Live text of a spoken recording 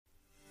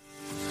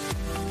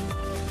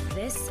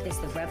is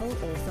the Rebel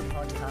Author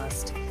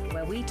Podcast,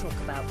 where we talk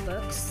about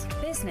books,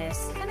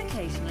 business, and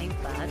occasionally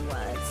bad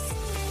words.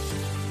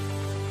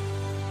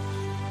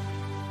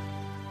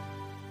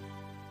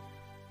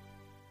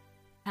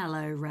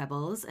 Hello,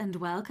 Rebels, and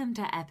welcome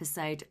to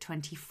episode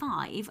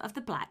 25 of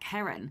The Black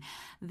Herron.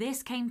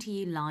 This came to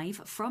you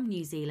live from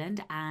New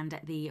Zealand and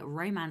the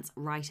Romance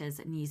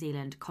Writers New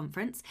Zealand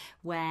conference,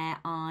 where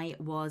I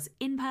was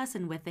in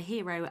person with the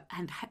hero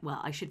and, well,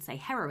 I should say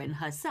heroine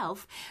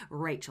herself,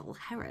 Rachel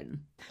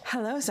Herron.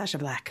 Hello, Sasha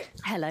Black.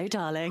 Hello,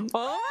 darling.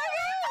 Oh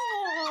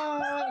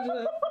my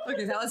God!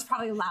 Okay, that was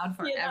probably loud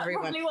for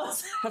everyone. That probably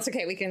was. That's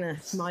okay. We can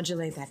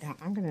modulate that down.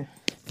 I'm gonna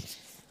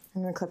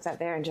clip that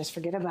there and just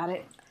forget about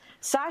it.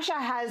 Sasha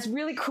has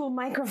really cool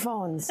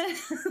microphones.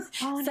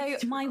 So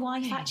my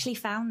wife actually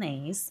found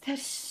these. They're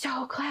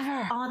so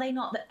clever. Are they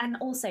not? And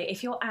also,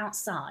 if you're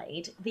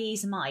outside,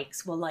 these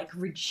mics will like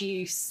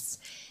reduce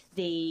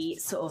the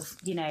sort of,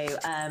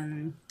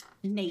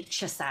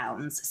 nature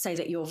sounds so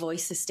that your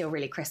voice is still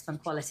really crisp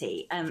and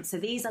quality. So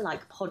these are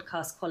like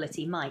podcast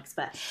quality mics,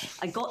 but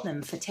I got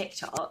them for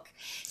TikTok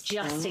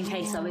just in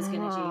case I was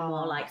going to do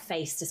more like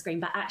face to screen.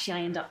 But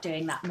actually I end up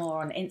doing that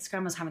more on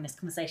Instagram. I was having this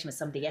conversation with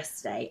somebody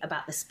yesterday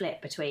about the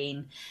split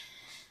between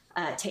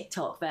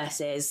TikTok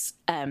versus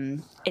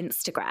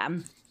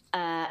Instagram.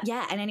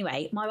 And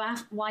anyway, my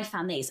wife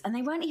found these, and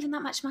they weren't even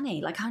that much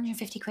money, like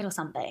 150 quid or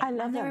something. I love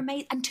them. They're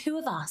amazing, and two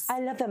of us.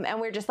 I love them,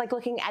 and we're just like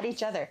looking at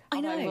each other.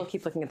 I know. We'll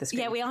keep looking at the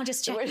screen. Yeah, we are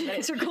just checking that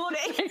it's recording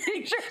because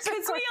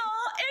we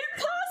are in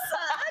person.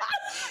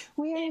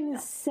 We're in the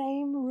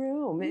same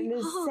room, in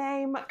the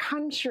same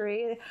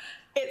country.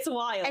 It's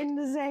wild. In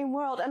the same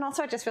world. And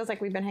also it just feels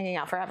like we've been hanging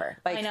out forever.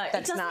 Like, I know. It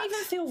doesn't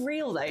even feel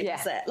real though,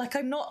 does it? Like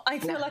I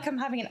feel like I'm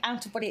having an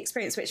out-of-body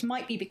experience, which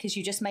might be because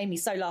you just made me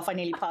so laugh I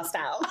nearly passed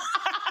out.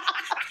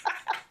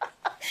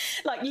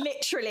 Like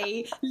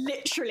literally,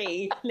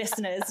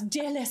 listeners,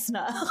 dear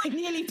listener, I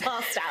nearly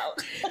passed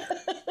out.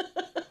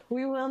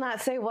 We will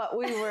not say what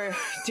we were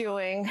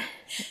doing.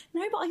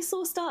 No, but I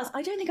saw stars.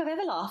 I don't think I've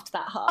ever laughed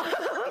that hard. I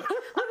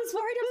was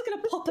worried I was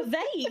going to pop a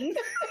vein.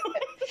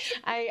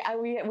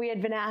 We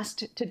had been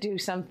asked to do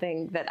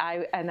something that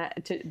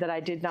I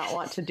did not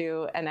want to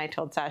do, and I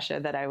told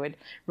Sasha that I would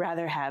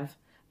rather have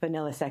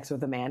vanilla sex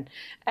with a man.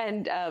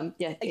 And I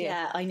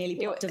nearly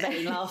popped a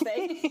vein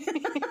laughing.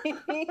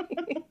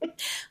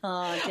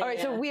 Oh, dear. All right,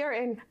 so we are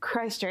in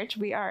Christchurch.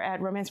 We are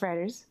at Romance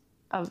Writers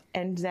of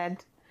NZ.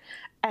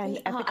 And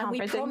at the conference, and we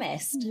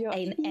promised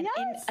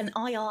an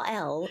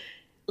IRL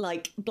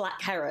like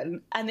Black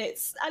Herron, and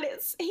it's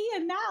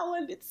here now,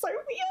 and it's so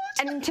weird.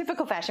 And in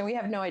typical fashion, we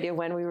have no idea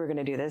when we were going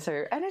to do this,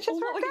 and it just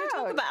what worked we're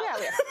out. Talk about.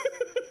 Yeah,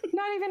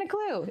 not even a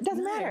clue. It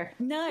doesn't matter.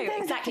 No,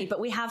 exactly. But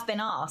we have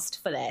been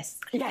asked for this.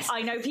 Yes,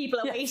 I know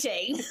people are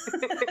waiting,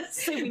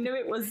 so we knew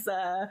it was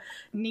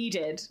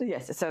needed.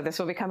 Yes. So this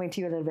will be coming to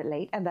you a little bit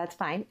late, and that's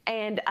fine.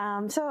 And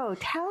so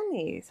tell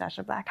me,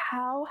 Sasha Black,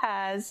 how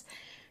has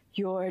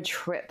your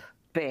trip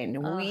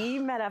been? We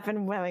met up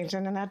in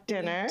Wellington and had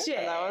dinner.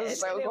 And that was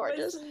so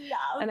gorgeous.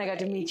 And I got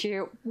to meet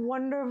your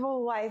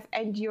wonderful wife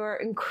and your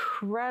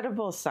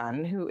incredible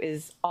son, who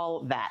is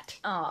all that.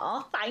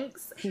 Oh,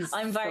 thanks.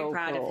 I'm very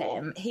proud of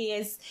him.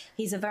 He's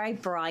a very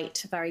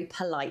bright, very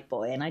polite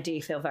boy, and I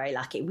do feel very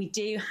lucky. We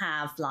do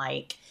have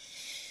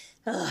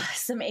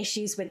some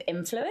issues with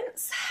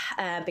influence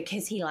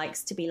because he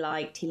likes to be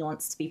liked, he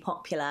wants to be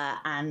popular,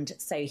 and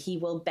so he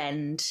will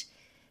bend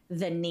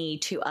the knee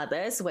to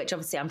others, which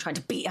obviously I'm trying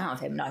to beat out of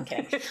him. No, I'm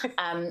kidding.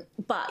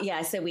 But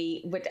yeah, so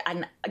we would,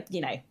 and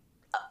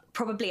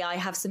probably I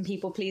have some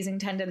people-pleasing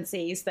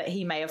tendencies that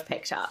he may have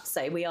picked up.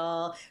 So we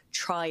are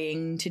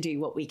trying to do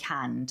what we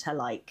can to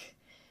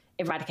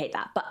eradicate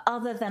that. But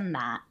other than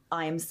that,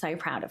 I am so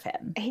proud of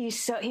him.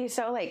 He's so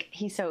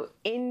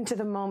into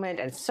the moment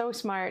and so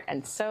smart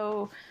and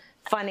so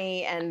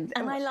funny, and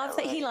I love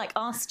that he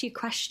asked you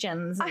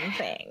questions and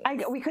things.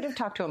 We could have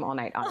talked to him all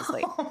night,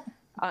 honestly.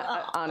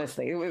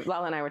 Honestly,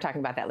 Lala and I were talking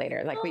about that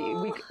later.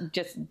 We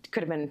just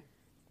could have been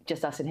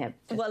just us and him.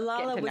 Well,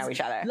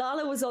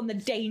 Lala was on the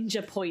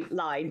danger point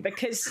line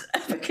because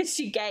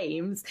she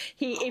games.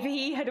 If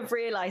he had have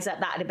realised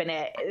that had been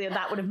it,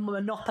 that would have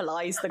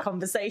monopolised the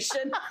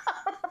conversation.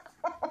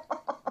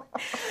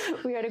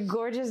 We had a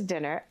gorgeous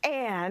dinner,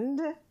 and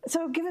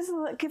so give us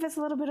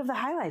a little bit of the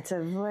highlights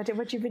of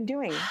what you've been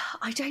doing.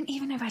 I don't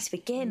even know where to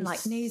begin.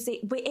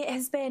 It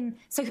has been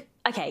so.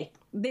 Okay,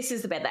 this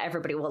is the bit that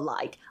everybody will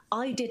like.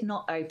 I did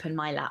not open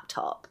my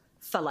laptop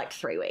for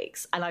 3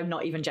 weeks, and I'm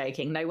not even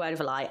joking. No word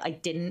of a lie. I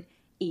didn't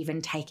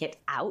even take it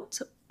out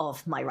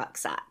of my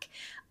rucksack.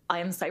 I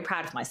am so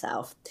proud of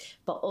myself,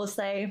 but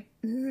also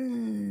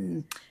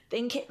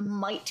think it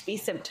might be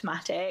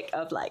symptomatic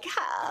of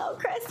how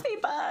crispy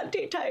burnt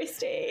too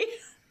toasty.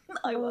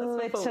 I was a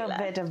little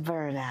bit of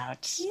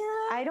burnout.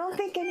 Yeah, I don't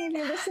think any of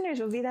your listeners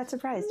will be that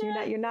surprised.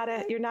 No. You're not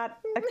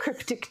a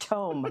cryptic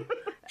tome.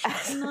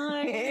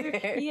 No,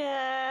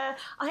 yeah,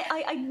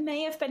 I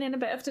may have been in a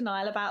bit of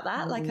denial about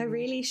that. I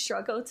really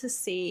struggle to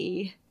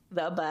see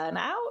the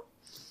burnout.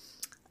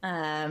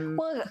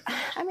 Well,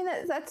 I mean,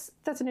 that's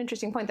an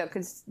interesting point, though,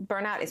 because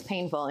burnout is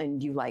painful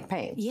and you like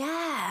pain.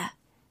 Yeah.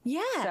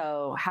 Yeah.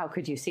 So how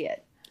could you see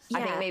it? Yeah.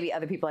 I think maybe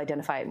other people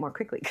identify it more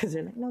quickly because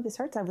they're like, no, this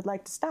hurts. I would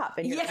like to stop.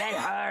 And you're like, it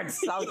hurts.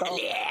 So go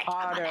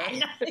harder.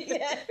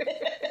 Yeah.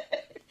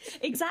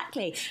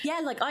 Exactly.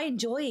 Yeah, like I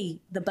enjoy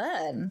the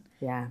burn.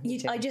 Yeah.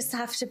 I just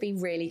have to be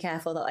really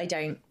careful that I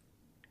don't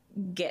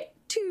get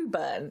too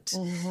burnt.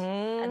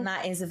 Mm-hmm. And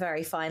that is a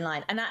very fine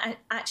line. And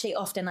actually,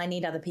 often I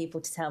need other people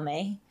to tell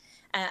me.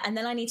 And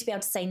then I need to be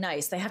able to say no.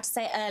 So they have to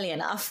say it early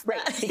enough.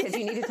 Right, because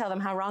you need to tell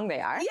them how wrong they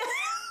are. Yeah.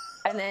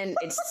 And then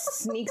it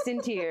sneaks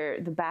into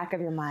the back of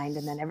your mind.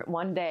 And then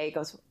one day it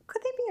goes,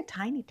 could they be a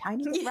tiny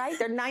bit right?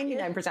 They're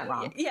 99%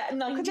 wrong. Yeah,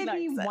 99%. Could they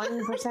be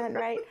 1%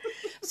 right?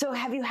 So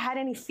have you had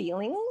any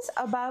feelings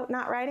about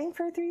not writing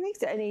for 3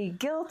 weeks? Any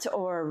guilt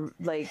or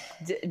like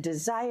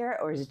desire?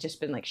 Or has it just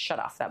been like shut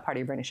off? That part of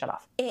your brain is shut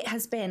off? It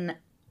has been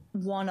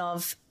one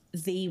of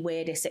the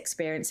weirdest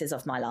experiences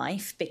of my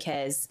life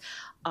because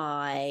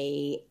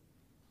I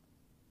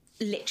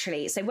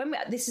literally, so when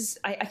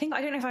I think,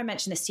 I don't know if I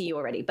mentioned this to you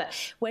already, but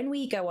when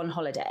we go on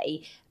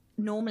holiday,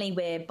 normally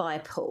we're by a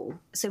pool.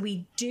 So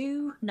we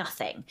do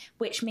nothing,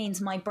 which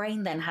means my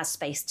brain then has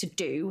space to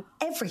do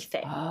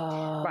everything.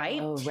 Right?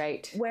 Oh,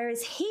 right.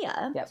 Whereas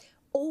here,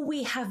 all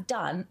we have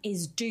done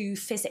is do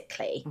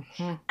physically.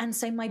 Mm-hmm. And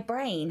so my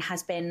brain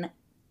has been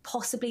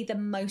possibly the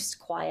most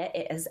quiet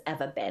it has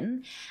ever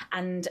been.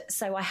 And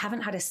so I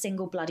haven't had a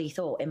single bloody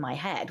thought in my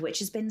head, which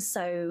has been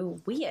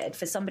so weird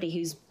for somebody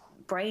whose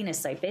brain is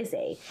so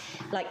busy.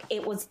 Like,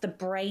 it was the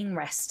brain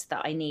rest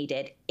that I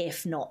needed,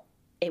 if not,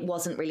 it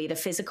wasn't really the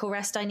physical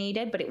rest I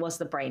needed, but it was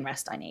the brain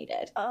rest I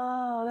needed.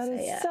 Oh, that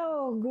is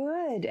so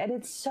good. And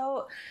it's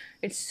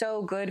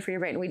so good for your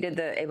brain. We did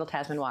the Abel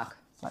Tasman walk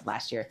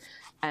last year.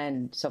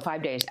 And so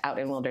 5 days out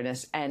in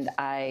wilderness. And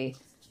I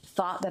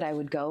thought that I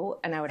would go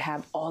and I would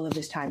have all of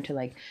this time to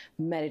like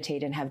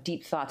meditate and have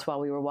deep thoughts while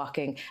we were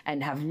walking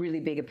and have really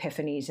big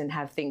epiphanies and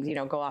have things,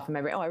 go off in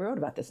my brain. Oh, I wrote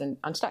about this in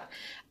Unstuck.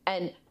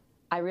 And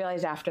I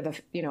realized after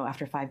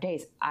 5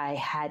 days, I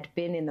had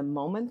been in the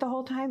moment the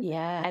whole time.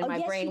 Yeah. And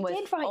my brain was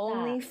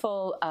only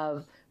full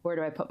of, where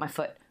do I put my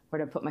foot?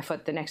 Where do I put my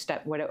foot? The next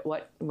step, where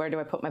do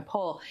I put my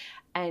pole?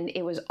 And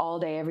it was all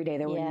day, every day.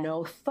 There were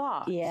no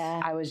thoughts.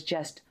 Yeah. I was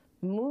just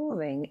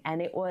moving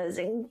and it was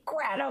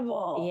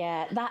incredible.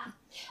 Yeah, that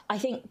I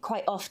think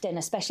quite often,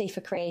 especially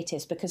for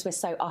creatives, because we're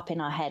so up in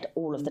our head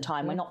all of the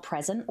time, we're not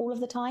present all of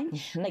the time.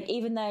 Like,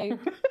 even though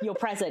you're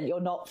present,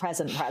 you're not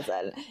present, if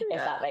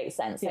that makes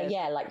sense. So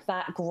yeah, like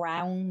that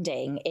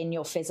grounding in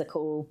your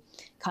physical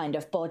kind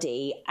of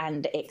body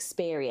and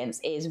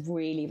experience is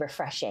really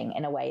refreshing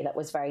in a way that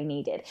was very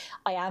needed.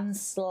 I am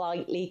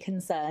slightly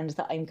concerned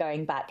that I'm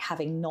going back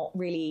having not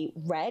really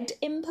read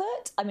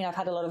input. I mean, I've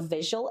had a lot of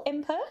visual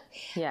input.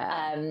 Yeah.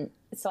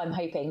 So I'm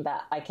hoping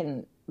that I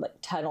can like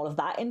turn all of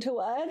that into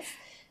words.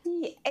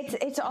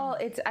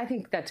 I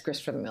think that's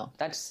grist for the mill.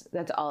 That's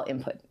all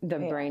input. The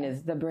brain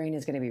is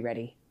going to be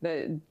ready.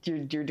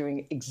 You're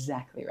doing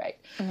exactly right.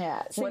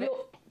 Yeah.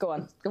 So go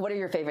on. What are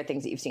your favorite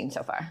things that you've seen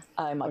so far?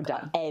 Oh my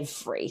God,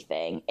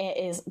 everything.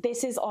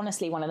 This is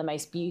honestly one of the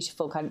most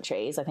beautiful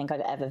countries I think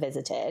I've ever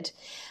visited.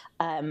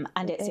 And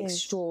it's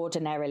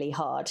extraordinarily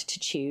hard to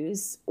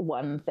choose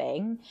one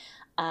thing.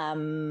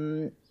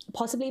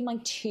 Possibly my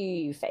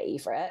two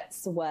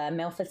favourites were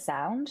Milford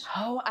Sound.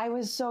 Oh, I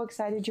was so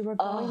excited you were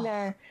going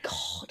there.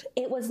 God,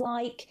 it was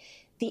like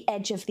the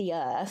edge of the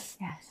earth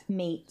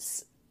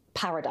meets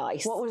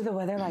paradise. What was the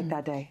weather like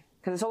that day?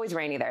 Because it's always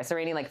rainy there. It's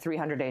raining like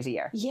 300 days a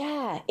year.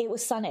 Yeah, it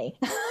was sunny.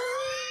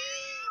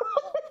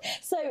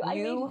 So I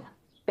mean,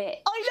 bitch.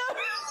 I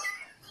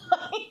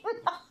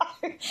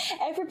know.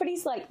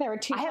 Everybody's like, there are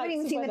two. I haven't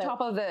even seen the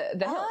top of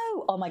the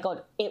hill. Oh my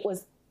God, it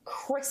was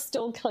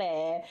crystal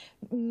clear,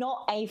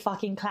 not a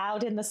fucking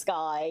cloud in the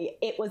sky.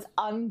 It was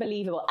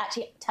unbelievable.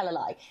 Actually, tell a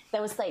lie.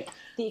 There was like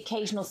the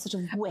occasional sort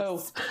of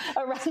wisp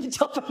around the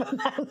top of a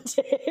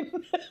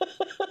mountain.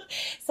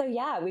 So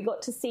yeah, we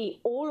got to see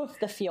all of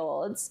the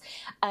fjords.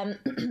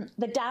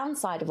 The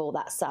downside of all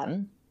that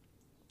sun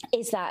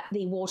is that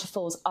the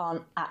waterfalls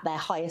aren't at their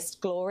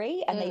highest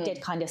glory, and they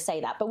did kind of say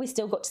that, but we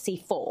still got to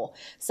see 4.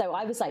 So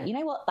I was like, you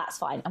know what, that's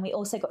fine. And we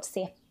also got to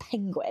see a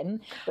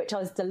penguin, which I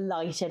was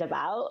delighted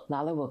about.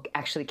 Lala will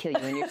actually kill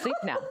you in your sleep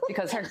now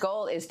because her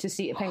goal is to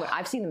see a penguin.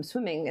 I've seen them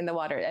swimming in the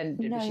water, and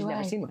she's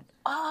never seen one.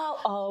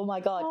 Oh my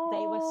God.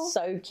 They were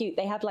so cute.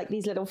 They had like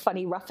these little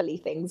funny ruffly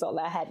things on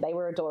their head. They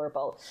were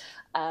adorable.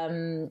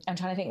 I'm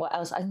trying to think what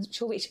else. I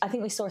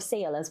think we saw a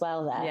seal as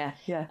well there.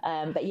 Yeah.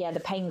 But yeah, the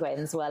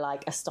penguins were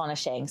like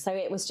astonishing. So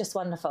it was just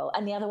wonderful.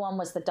 And the other one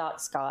was the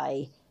Dark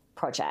Sky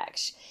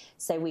project.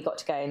 So we got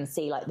to go and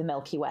see like the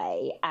Milky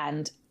Way,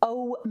 and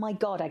oh my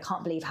God, I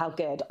can't believe how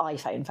good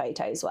iPhone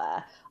photos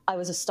were. I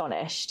was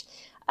astonished.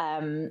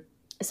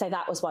 So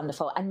that was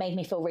wonderful and made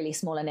me feel really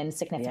small and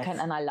insignificant.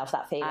 And I love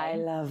that feeling. I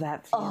love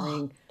that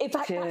feeling. In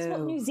fact, that's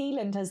what New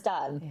Zealand has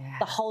done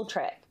the whole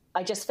trip.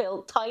 I just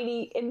feel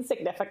tiny,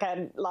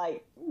 insignificant,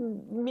 like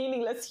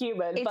meaningless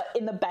human, but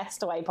in the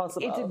best way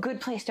possible. It's a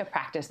good place to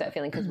practice that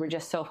feeling because we're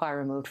just so far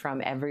removed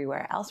from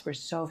everywhere else. We're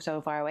so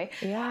far away.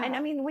 Yeah. And I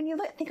mean, when you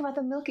think about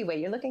the Milky Way,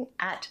 you're looking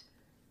at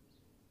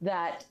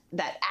that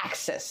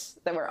axis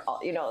that we're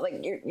all,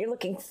 like you're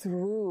looking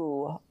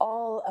through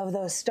all of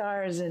those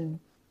stars and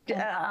it's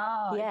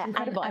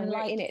incredible. And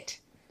we're in it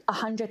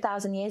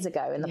 100,000 years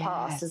ago in the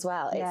past as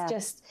well. It's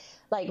just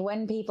like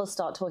when people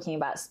start talking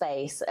about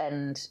space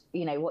and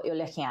what you're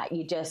looking at,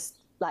 you just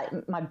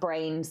like my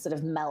brain sort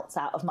of melts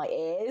out of my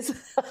ears.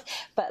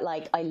 But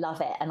like I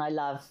love it, and I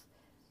love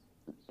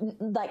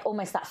like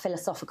almost that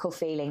philosophical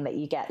feeling that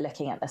you get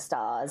looking at the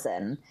stars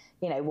and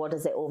what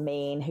does it all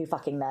mean, who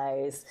fucking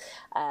knows.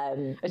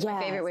 It's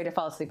my favorite way to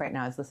fall asleep right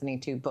now is listening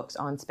to books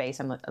on space.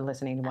 I'm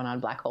listening to one on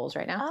black holes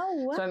right now. Oh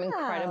wow.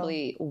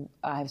 So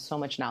I have so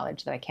much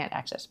knowledge that I can't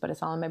access, but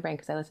it's all in my brain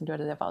because I listen to it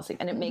as I fall asleep,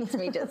 and it makes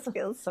me just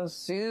feel so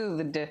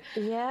soothed. Okay,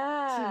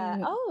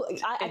 I'm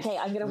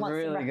gonna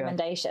want some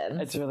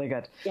recommendations. It's really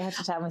good. You have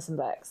to tell me some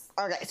books.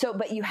 Okay, so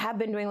but you have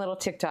been doing a little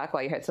TikTok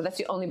while you're here, so that's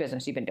the only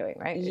business you've been doing,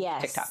 right?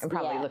 Yes. TikTok, and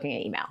probably looking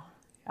at email.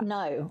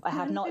 No, I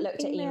have not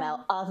looked at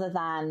email other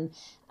than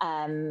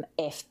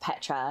if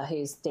Petra,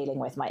 who's dealing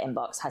with my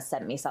inbox, has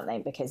sent me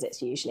something, because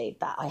it's usually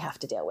that I have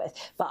to deal with.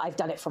 But I've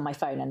done it from my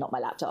phone and not my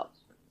laptop.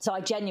 So I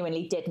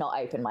genuinely did not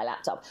open my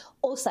laptop.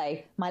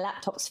 Also, my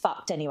laptop's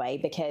fucked anyway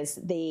because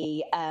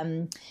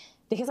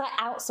because I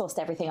outsourced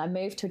everything, I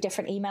moved to a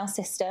different email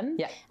system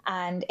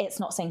and it's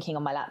not syncing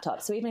on my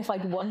laptop. So even if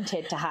I'd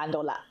wanted to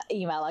handle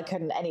email, I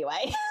couldn't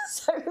anyway.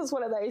 So it was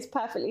one of those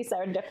perfectly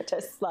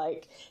serendipitous,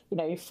 like,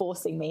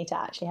 forcing me to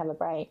actually have a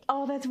break.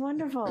 Oh, that's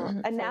wonderful.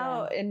 And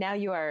now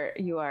you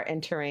are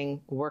entering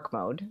work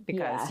mode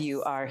because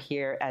you are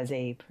here as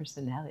a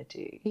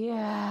personality.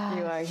 Yeah.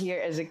 You are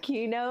here as a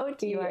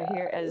keynote. You are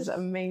here as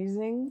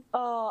amazing.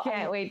 Oh,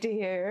 can't wait to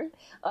hear.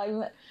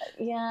 You're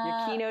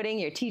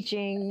keynoting, you're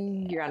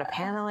teaching, you're on a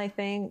panel, I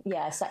think.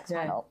 Yeah, sex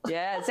panel.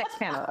 Yeah, sex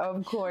panel.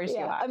 Of course you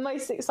are. I'm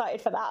most excited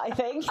for that, I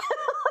think.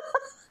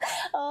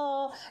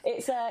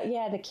 It's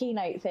the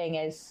keynote thing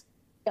is,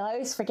 I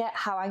always forget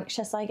how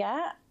anxious I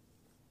get.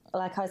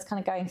 Like I was kind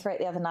of going through it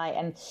the other night,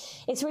 and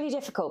it's really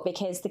difficult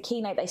because the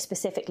keynote they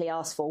specifically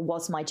asked for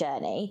was my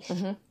journey.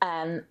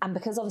 And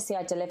because obviously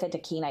I delivered a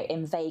keynote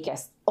in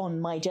Vegas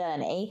on my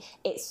journey,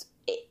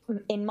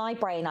 in my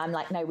brain, I'm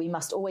like, no, we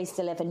must always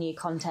deliver new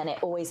content.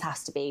 It always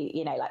has to be,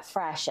 like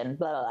fresh and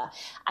blah, blah, blah.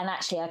 And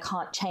actually I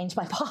can't change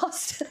my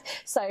past.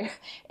 So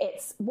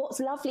what's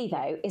lovely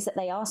though, is that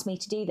they asked me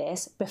to do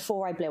this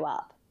before I blew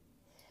up.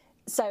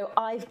 So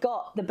I've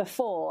got the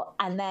before,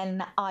 and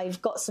then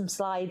I've got some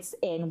slides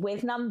in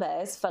with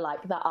numbers for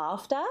like the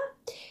after.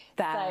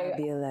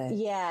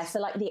 Fabulous. So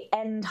like the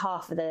end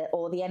half of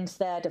the end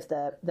third of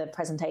the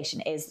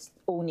presentation is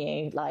all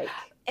new, like.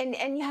 And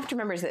you have to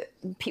remember is that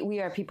we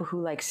are people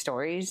who like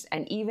stories,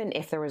 and even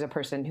if there was a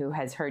person who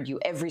has heard you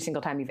every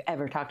single time you've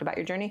ever talked about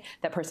your journey,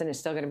 that person is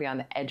still going to be on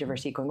the edge of her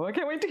seat going, oh, I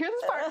can't wait to hear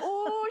this part.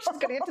 Oh, she's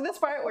going to get to this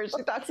part where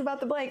she talks about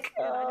the blank,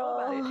 and I know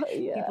about it.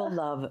 Yeah. People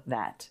love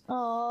that.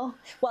 Oh,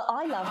 well,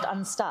 I loved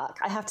Unstuck,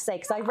 I have to say,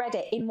 because I read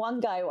it in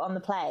one go on the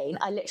plane.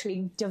 I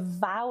literally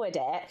devoured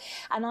it,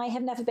 and I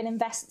have never been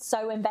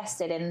so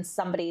invested in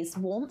somebody's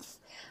warmth.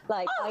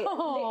 Like,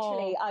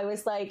 I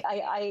was like,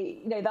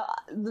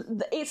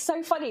 it's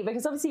so funny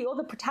because obviously you're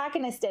the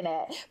protagonist in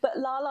it, but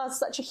Lala's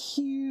such a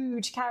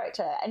huge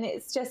character, and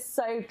it's just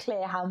so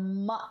clear how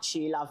much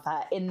you love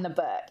her in the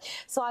book.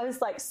 So I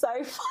was like so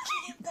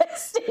fucking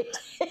invested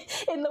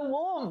in the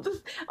warmth,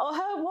 or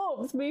her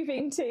warmth,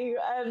 moving to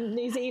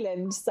New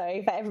Zealand.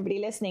 So for everybody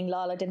listening,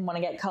 Lala didn't want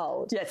to get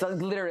cold. Yeah, so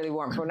literally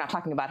warmth. We're not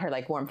talking about her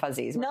like warm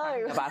fuzzies. We're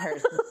talking about her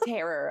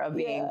terror of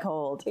being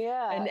cold.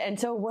 Yeah. And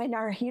so when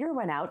our heater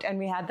went out and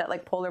we had that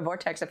like polar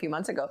vortex a few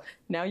months ago,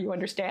 now you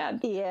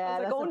understand. Yeah, I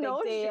was like, oh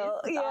no,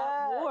 she's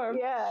warm.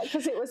 Yeah,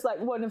 because it was like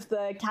one of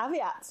the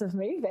caveats of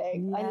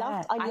moving.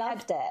 Yeah. I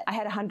loved it. I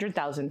had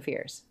 100,000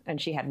 fears, and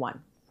she had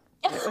one.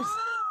 And it was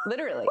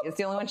literally, it's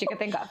the only one she could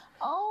think of.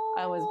 Oh.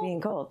 I was being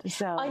cold.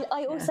 So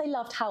I also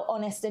loved how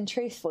honest and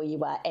truthful you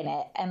were in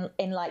it, and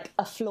in like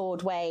a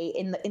flawed way,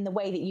 in the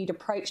way that you'd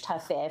approached her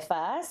fear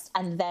first,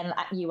 and then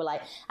you were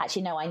like,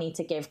 actually no, I need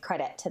to give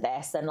credit to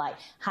this and like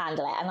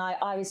handle it. And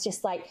I was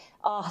just like,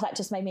 oh, that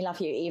just made me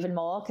love you even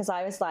more, because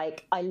I was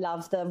like, I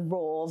love the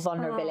raw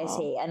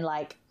vulnerability and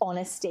like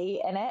honesty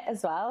in it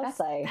as well.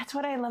 That's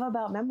what I love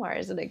about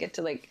memoirs, that I get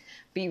to like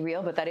be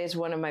real. But that is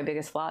one of my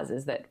biggest flaws,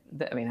 is that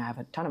I mean, I have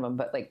a ton of them,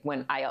 but like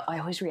when I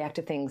always react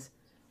to things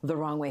the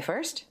wrong way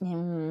first,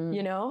 and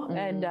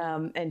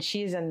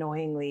she's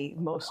annoyingly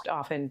most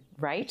often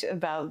right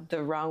about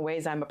the wrong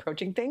ways I'm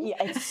approaching things.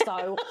 Yeah, it's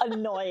so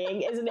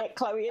annoying, isn't it?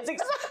 Chloe is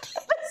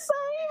exactly the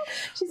same.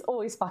 She's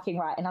always fucking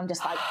right, and I'm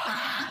just like,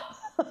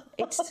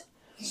 it's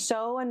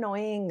so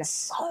annoying.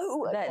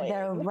 That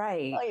they're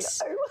right. I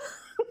know.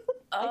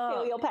 I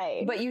feel your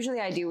pain. But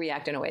usually I do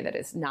react in a way that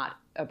is not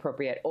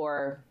appropriate,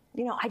 or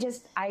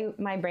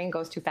my brain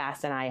goes too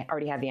fast and I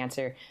already have the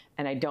answer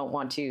and I don't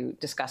want to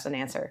discuss an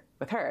answer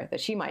with her that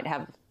she might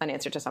have an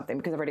answer to something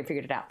because I've already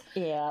figured it out.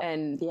 Yeah.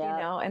 And,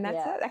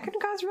 that can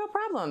cause real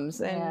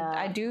problems. And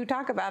I do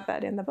talk about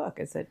that in the book.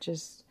 Is it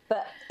just...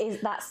 But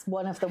that's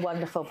one of the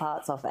wonderful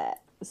parts of it.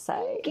 So,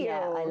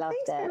 I loved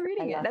it. Thanks for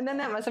reading it. And then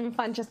that must have been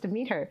fun just to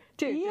meet her,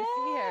 too. Yeah, to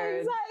see her.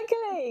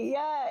 Exactly.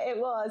 Yeah, it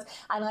was.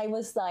 And I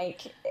was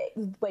like,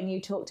 when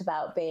you talked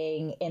about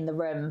being in the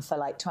room for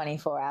like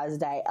 24 hours a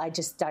day, I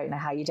just don't know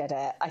how you did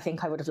it. I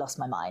think I would have lost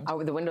my mind.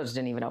 Oh, the windows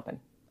didn't even open.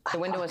 The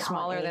window was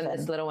smaller than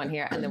this little one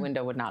here, and the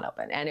window would not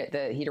open. And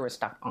the heater was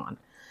stuck on.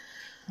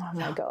 Oh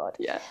my God.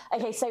 Yeah.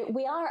 Okay, so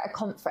we are at a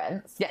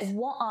conference. Yes.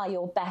 What are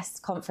your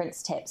best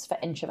conference tips for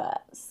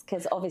introverts?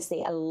 Because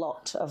obviously a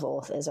lot of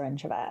authors are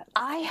introverts.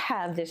 I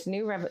have this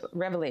new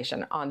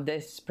revelation on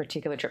this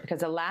particular trip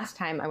because the last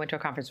time I went to a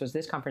conference was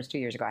this conference 2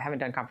 years ago. I haven't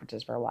done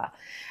conferences for a while.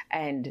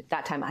 And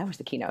that time I was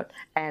the keynote.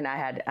 And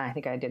I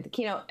think I did the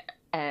keynote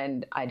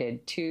and I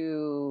did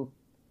 2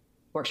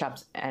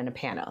 workshops and a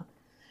panel.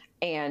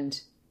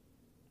 And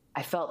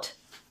I felt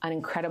an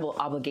incredible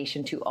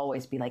obligation to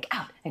always be like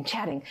out and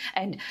chatting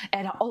and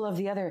all of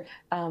the other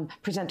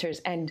presenters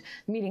and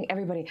meeting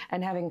everybody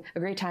and having a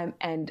great time.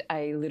 And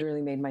I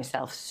literally made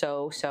myself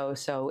so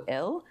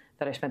ill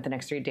that I spent the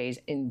next 3 days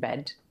in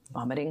bed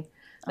vomiting.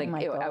 Like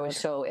I was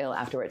so ill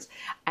afterwards.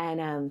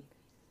 And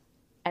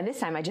this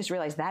time I just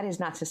realized that is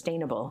not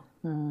sustainable.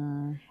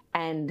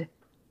 And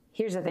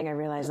here's the thing I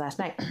realized last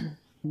night.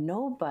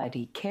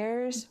 Nobody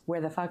cares where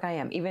the fuck I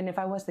am. Even if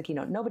I was the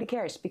keynote, nobody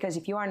cares. Because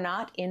if you are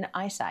not in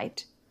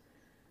eyesight,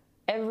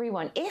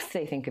 everyone, if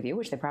they think of you,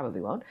 which they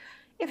probably won't,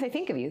 if they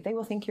think of you, they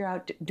will think you're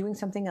out doing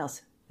something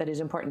else that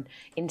is important.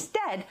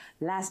 Instead,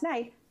 last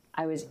night,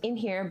 I was in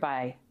here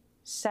by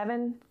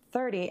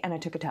 7:30 and I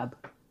took a tub.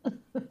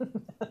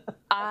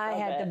 I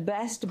had the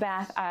best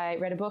bath. I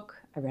read a book.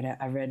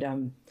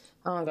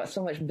 I've got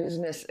so much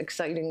business,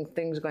 exciting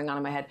things going on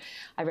in my head.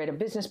 I read a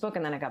business book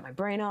and then I got my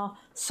brain all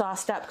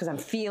sauced up because I'm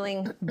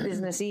feeling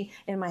businessy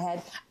in my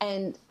head.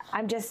 And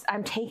I'm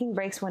taking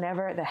breaks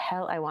whenever the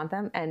hell I want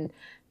them and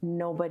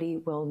nobody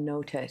will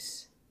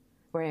notice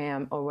where I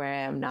am or where I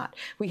am not.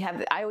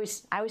 I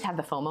always have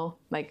the FOMO.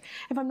 Like,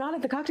 if I'm not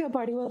at the cocktail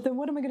party, well, then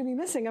what am I going to be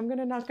missing? I'm not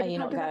going to. Are you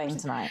not going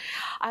tonight?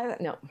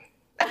 No.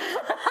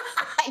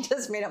 I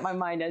just made up my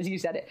mind as you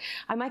said it.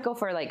 I might go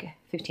for like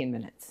 15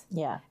 minutes.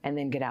 Yeah. And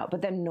then get out.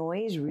 But the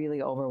noise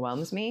really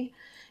overwhelms me.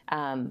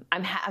 I'm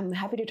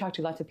happy to talk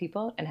to lots of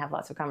people and have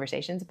lots of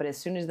conversations. But as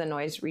soon as the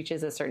noise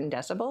reaches a certain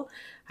decibel,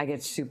 I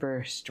get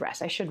super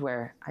stressed. I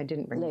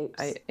didn't bring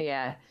loops.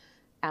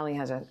 Allie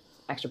has an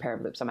extra pair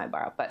of loops I might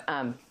borrow. But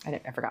I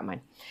forgot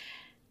mine.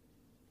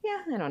 Yeah,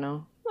 I don't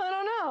know.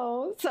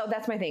 So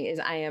that's my thing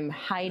is I am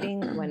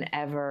hiding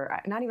whenever,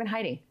 not even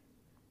hiding.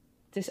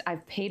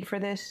 I've paid for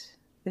this.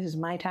 This is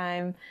my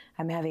time.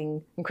 I'm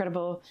having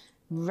incredible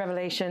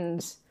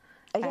revelations.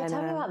 Oh, yeah,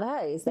 tell me about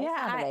those. They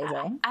sound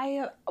amazing.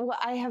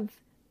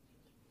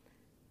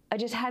 I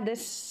just had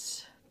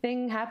this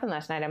thing happen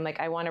last night. I'm like,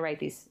 I want to write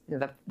these,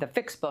 the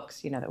fix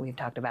books, that we've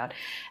talked about.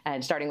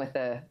 And starting with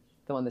the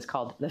one that's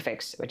called The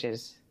Fix, which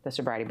is the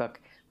sobriety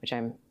book, which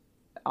I'm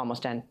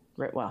almost done.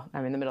 Well,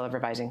 I'm in the middle of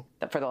revising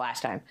for the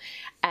last time.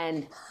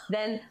 And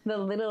then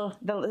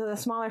the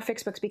smaller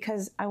fix books,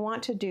 because I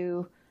want to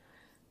do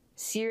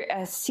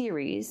a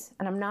series,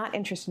 and I'm not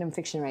interested in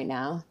fiction right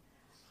now.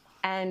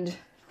 And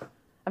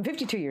I'm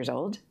 52 years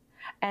old,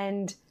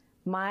 and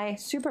my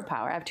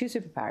superpower, I have 2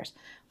 superpowers.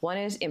 One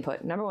is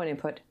input, number 1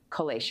 input,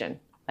 collation.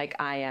 Like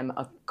I am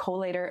a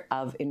collator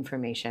of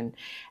information.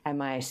 And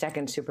my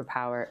second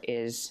superpower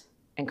is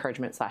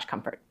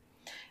encouragement/comfort.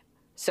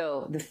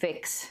 So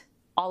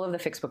all of the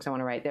fix books I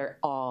want to write, they're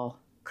all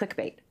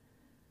clickbait.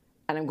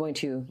 And I'm going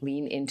to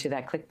lean into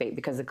that clickbait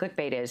because the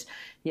clickbait is,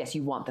 yes,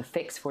 you want the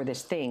fix for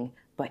this thing,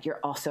 but you're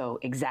also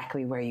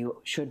exactly where you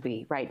should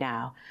be right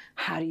now.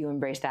 How do you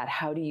embrace that?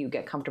 How do you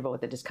get comfortable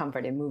with the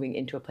discomfort and moving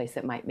into a place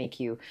that might make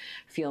you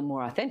feel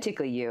more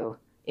authentically you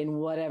in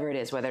whatever it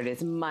is, whether it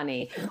is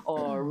money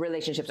or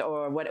relationships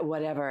or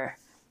whatever,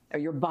 or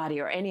your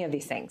body or any of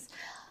these things.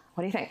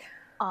 What do you think?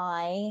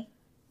 I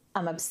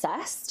am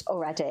obsessed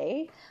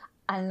already.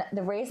 And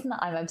the reason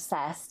that I'm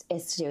obsessed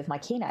is to do with my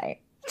keynote.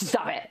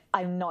 Stop it.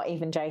 I'm not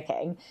even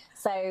joking.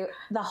 So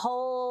the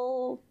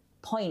whole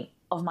point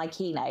of my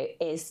keynote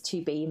is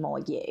to be more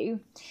you,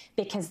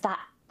 because that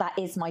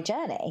is my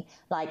journey.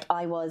 Like,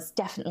 I was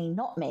definitely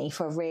not me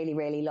for a really,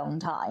 really long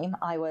time.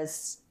 I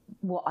was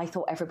what I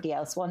thought everybody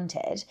else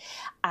wanted.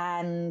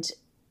 And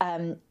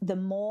the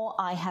more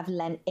I have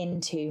lent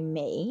into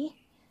me,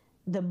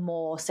 the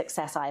more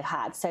success I've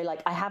had. So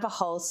like I have a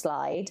whole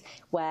slide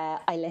where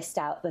I list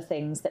out the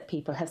things that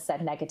people have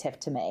said negative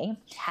to me.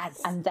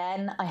 Yes. And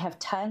then I have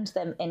turned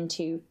them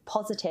into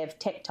positive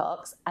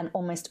TikToks, and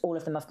almost all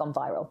of them have gone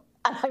viral.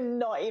 And I'm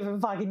not even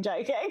fucking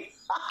joking.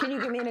 Can you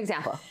give me an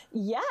example?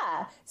 Yeah.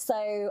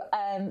 So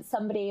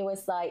somebody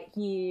was like,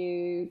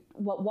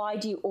 why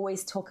do you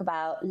always talk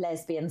about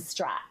lesbian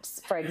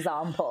straps, for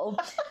example?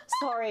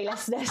 Sorry,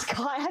 listeners,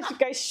 I had to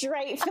go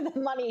straight for the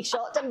money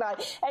shot, didn't I?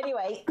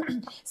 Anyway,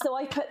 so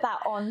I put that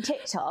on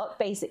TikTok,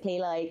 basically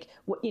like,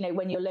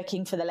 when you're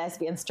looking for the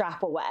lesbian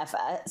strap or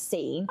whatever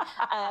scene.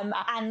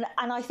 And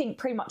I think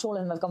pretty much all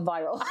of them have gone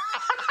viral.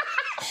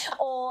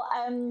 Or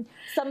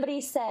somebody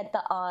said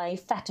that I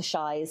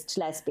fetishized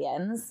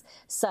lesbians.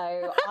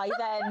 So I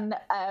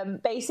then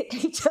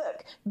basically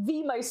took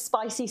the most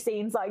spicy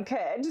scenes I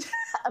could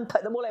and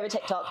put them all over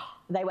TikTok.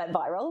 They went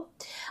viral.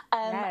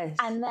 Yes.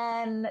 And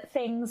then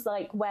things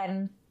like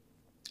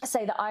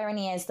so the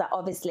irony is that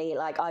obviously,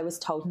 like, I was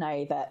told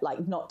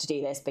not to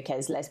do this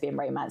because lesbian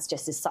romance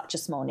just is such a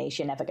small niche.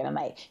 You're never going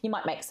to you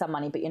might make some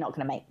money, but you're not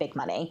going to make big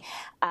money.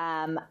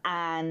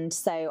 And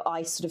so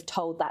I sort of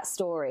told that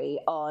story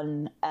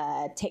on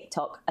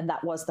TikTok, and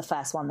that was the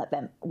first one that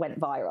then went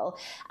viral.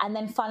 And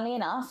then funnily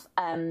enough,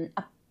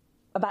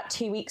 about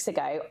 2 weeks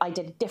ago, I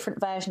did a different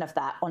version of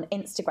that on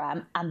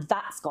Instagram, and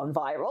that's gone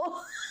viral.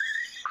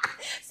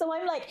 So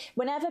I'm like,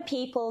 whenever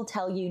people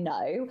tell you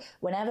no,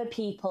 whenever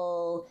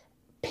people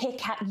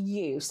pick at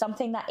you,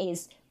 something that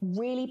is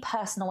really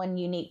personal and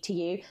unique to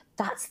you,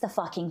 that's the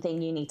fucking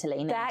thing you need to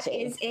lean into. That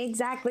is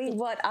exactly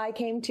what I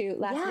came to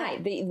last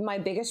night. My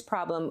biggest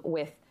problem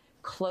with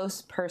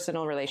close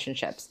personal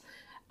relationships,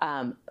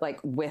 like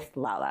with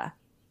Lala,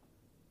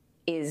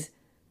 is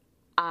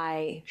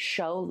I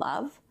show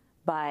love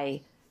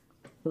by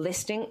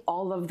listing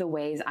all of the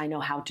ways I know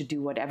how to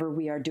do whatever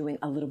we are doing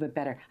a little bit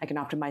better. I can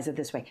optimize it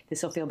this way.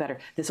 This will feel better.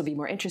 This will be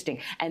more interesting.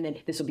 And then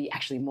this will be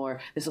actually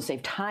more, this will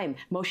save time,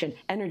 motion,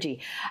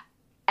 energy.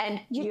 And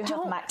you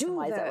don't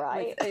maximize it,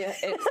 right?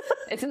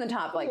 It's in the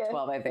top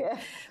 12, I think. Yeah.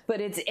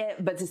 But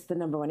it's the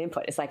number one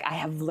input. It's like I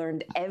have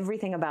learned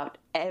everything about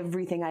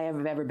everything I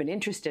have ever been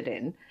interested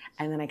in.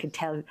 And then I can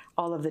tell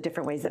all of the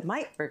different ways that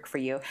might work for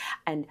you.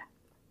 And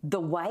the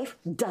wife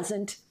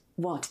doesn't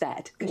want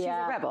that because she's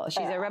a rebel.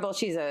 She's a rebel.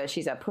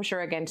 She's a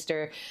pusher against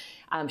her.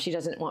 She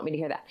doesn't want me to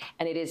hear that.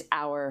 And it is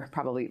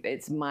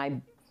it's my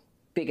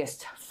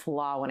biggest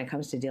flaw when it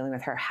comes to dealing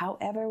with her.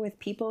 However, with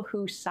people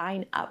who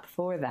sign up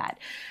for that,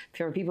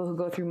 for people who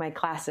go through my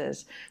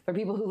classes, for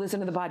people who listen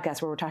to the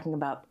podcast where we're talking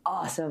about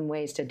awesome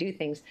ways to do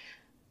things,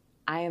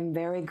 I am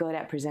very good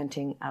at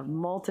presenting a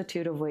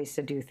multitude of ways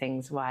to do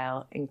things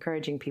while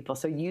encouraging people.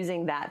 So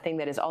using that thing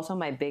that is also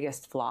my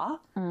biggest flaw,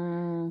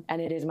 and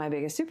it is my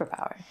biggest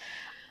superpower.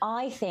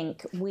 I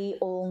think we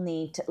all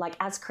need to, like,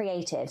 as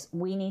creatives,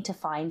 we need to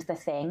find the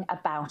thing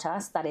about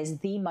us that is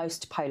the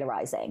most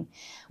polarizing.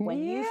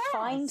 When you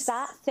find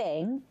that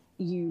thing,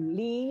 you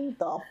lean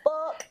the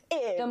fuck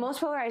in. The most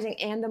polarizing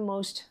and the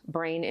most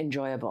brain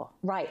enjoyable.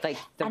 Right.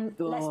 And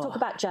let's talk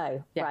about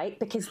Jo, right?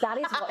 Because that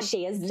is what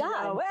she has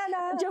done.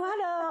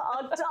 Joanna,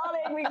 our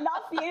darling, we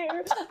love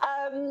you.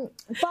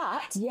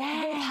 But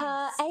with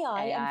her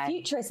AI and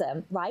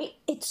futurism, right?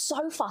 It's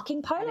so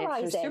fucking polarizing.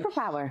 And it's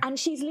her superpower. And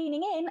she's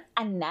leaning in,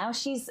 and now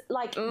she's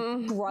like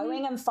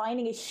growing and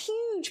finding a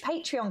huge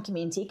Patreon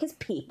community because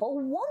people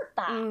want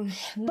that.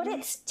 But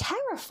it's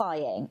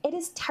terrifying. It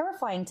is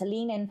terrifying to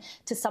lean in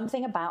to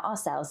something about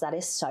ourselves that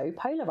is so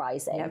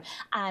polarizing. Yep.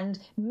 And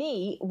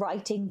me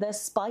writing the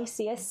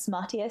spiciest,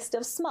 smuttiest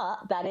of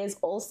smut that is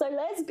also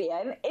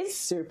lesbian is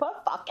super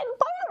fucking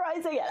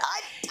polarizing. And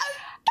I don't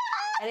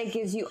care. And it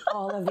gives you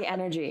all of the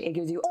energy. It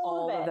gives you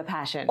all of the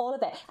passion. All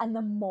of it. And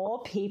the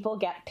more people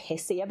get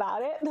pissy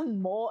about it, the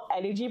more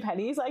energy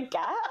pennies I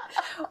get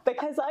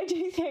because I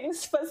do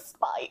things for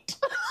spite.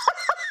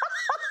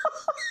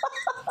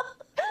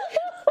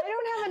 I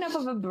don't have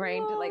enough of a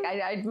brain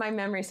to my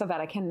memory's so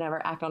bad I can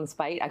never act on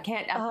spite. I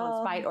can't act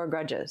on spite or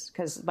grudges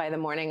because by the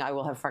morning I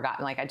will have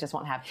forgotten. I just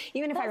won't have,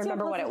 even if I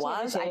remember what it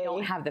was, I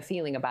don't have the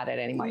feeling about it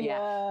anymore.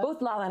 Yeah.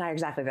 Both Lala and I are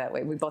exactly that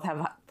way. We both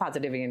have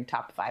positivity in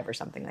top 5 or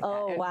something like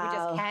that. And we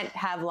just can't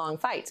have long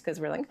fights because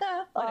we're like,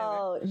 whatever.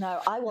 Oh,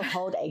 no, I will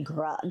hold a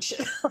grudge.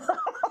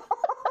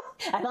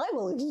 And I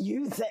will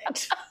use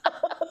it.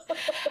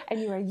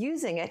 And you are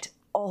using it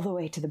all the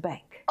way to the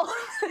bank.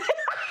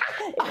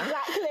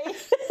 Exactly.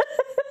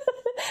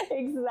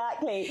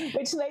 Exactly.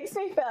 Which makes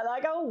me feel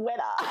like a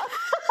winner.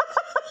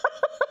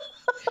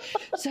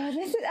 So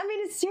this is,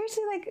 it's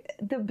seriously like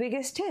the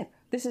biggest tip.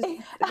 This is,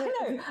 I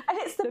know. And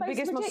it's the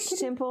biggest, most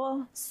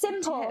simple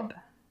tip.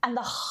 And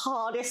the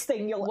hardest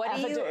thing you'll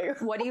ever do.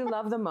 What do you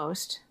love the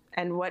most?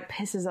 And what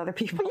pisses other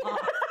people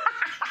off?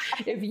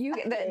 If you,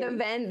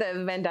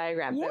 the Venn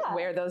diagram,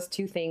 where those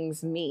two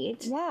things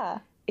meet. Yeah.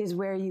 Is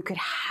where you could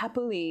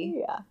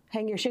happily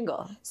hang your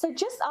shingle. So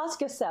just ask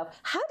yourself,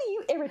 how do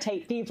you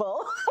irritate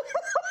people?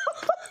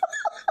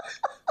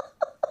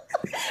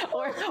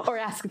 or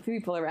ask the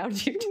people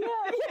around you.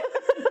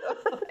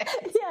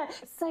 Yeah.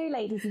 So,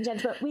 ladies and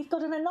gentlemen, we've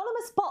got an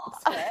anonymous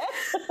box here.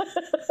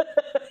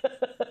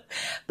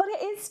 But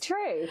it is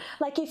true.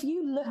 Like, if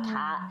you look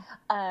at,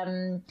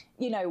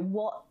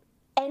 what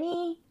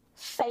any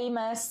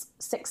famous,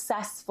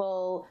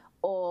 successful,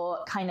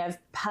 or kind of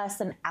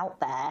person out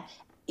there,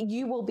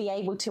 you will be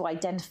able to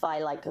identify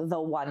like the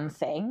one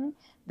thing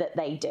that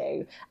they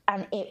do,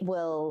 and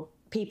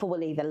people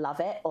will either love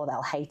it or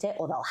they'll hate it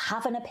or they'll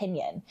have an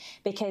opinion,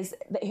 because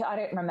I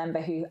don't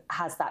remember who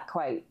has that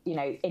quote,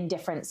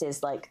 indifference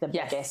is like the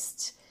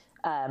biggest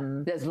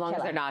as long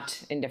as they're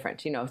not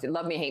indifferent, if they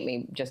love me, hate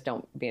me, just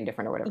don't be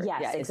indifferent or whatever.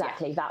 Yes,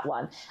 exactly, that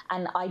one.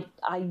 And I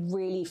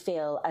really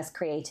feel as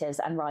creators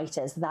and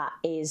writers that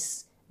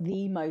is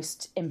the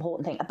most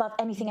important thing above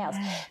anything else.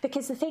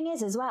 Because the thing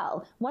is as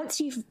well, once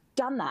you've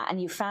done that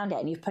and you've found it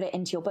and you've put it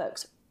into your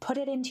books, put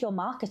it into your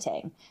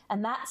marketing.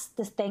 And that's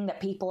the thing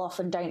that people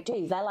often don't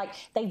do. They're like,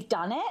 they've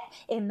done it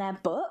in their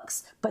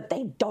books, but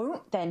they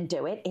don't then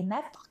do it in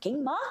their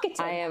fucking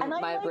marketing.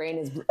 My brain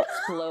is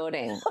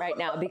exploding right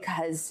now,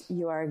 because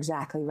you are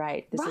exactly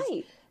right.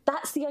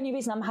 That's the only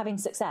reason I'm having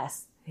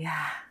success.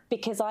 Yeah.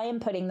 Because I am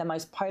putting the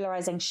most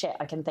polarizing shit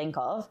I can think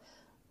of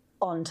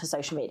onto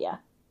social media.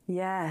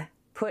 Yeah.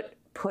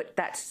 Put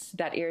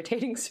that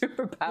irritating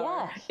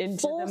superpower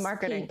into the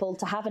marketing. Force people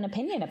to have an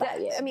opinion about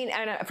you. I mean,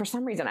 and for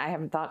some reason, I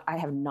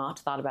have not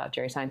thought about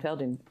Jerry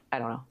Seinfeld in, I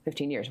don't know,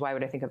 15 years. Why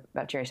would I think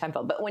about Jerry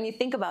Seinfeld? But when you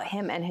think about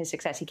him and his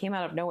success, he came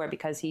out of nowhere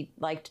because he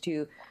liked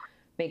to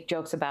make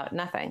jokes about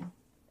nothing.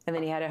 And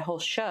then he had a whole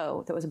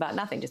show that was about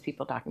nothing, just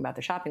people talking about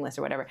their shopping list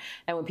or whatever.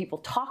 And when people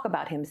talk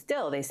about him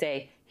still, they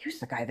say, he was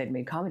the guy that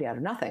made comedy out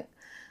of nothing.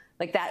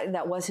 Like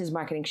that was his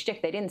marketing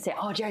shtick. They didn't say,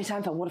 oh, Jerry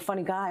Seinfeld, what a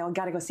funny guy. Oh, I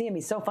got to go see him.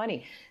 He's so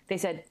funny. They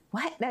said,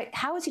 what?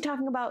 How is he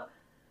talking about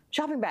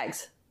shopping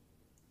bags?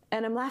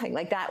 And I'm laughing.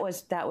 Like that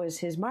was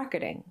his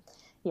marketing.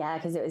 Yeah,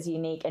 because it was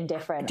unique and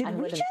different. Did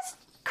we just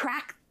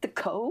crack the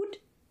code?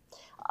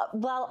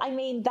 Well, I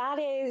mean, that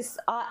is,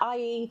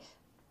 I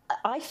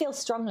feel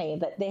strongly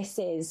that this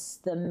is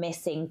the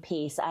missing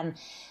piece. And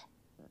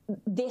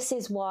this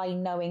is why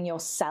knowing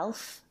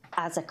yourself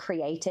as a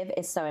creative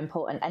is so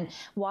important, and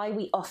why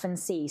we often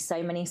see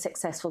so many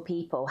successful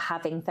people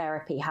having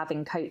therapy,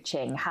 having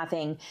coaching,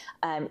 having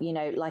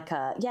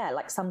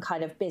like some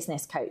kind of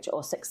business coach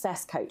or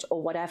success coach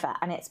or whatever.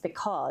 And it's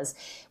because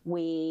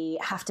we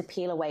have to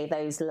peel away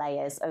those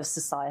layers of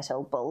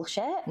societal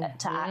bullshit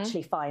to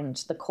actually find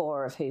the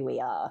core of who we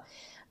are.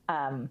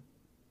 I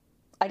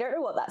don't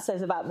know what that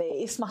says about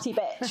me, smutty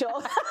bitch,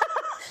 or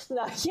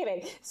no,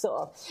 kidding,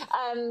 sort of.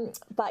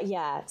 But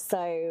yeah,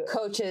 so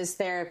coaches,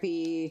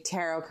 therapy,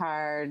 tarot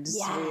cards.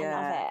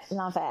 Yeah,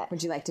 love it.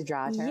 Would you like to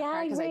draw a tarot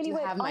card? Because I do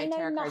have my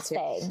tarot cards here.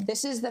 Nothing.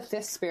 This is the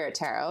Fifth Spirit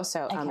Tarot,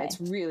 so it's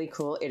really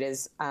cool. It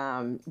is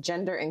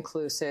gender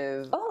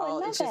inclusive.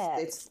 Oh, I love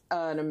it. It's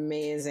an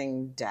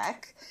amazing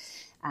deck.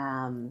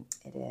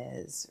 It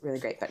is really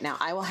great. But now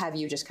I will have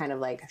you just kind of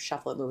like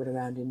shuffle it, move it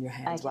around in your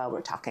hands while we're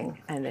talking.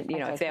 And then,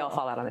 if they all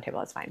fall out on the table,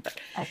 that's fine. But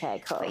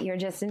okay, cool. But you're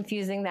just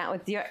infusing that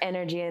with your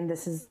energy. And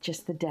this is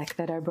just the deck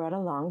that I brought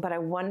along. But I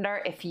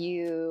wonder if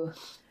you...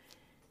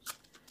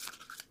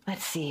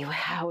 Let's see,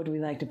 how would we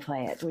like to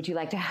play it? Would you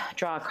like to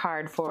draw a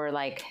card for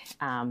like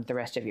the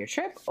rest of your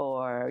trip,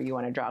 or you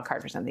want to draw a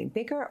card for something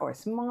bigger or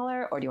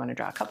smaller, or do you want to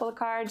draw a couple of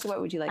cards? What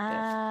would you like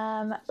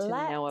to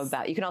know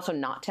about? You can also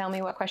not tell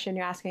me what question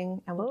you're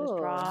asking, and we'll just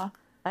draw.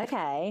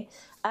 Okay.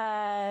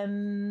 I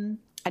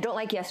don't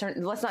like yes or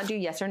let's not do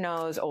yes or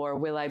no's or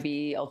will I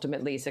be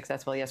ultimately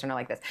successful, yes or no,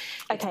 like this.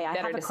 Okay, I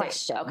have a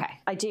question. Okay.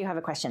 I do have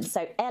a question.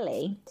 So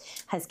Ellie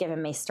has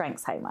given me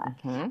strengths homework,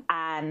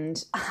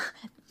 and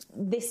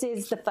this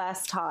is the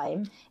first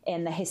time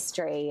in the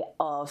history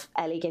of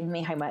Ellie giving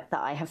me homework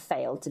that I have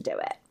failed to do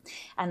it.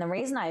 And the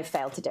reason I have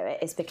failed to do it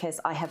is because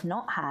I have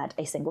not had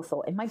a single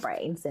thought in my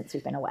brain since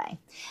we've been away.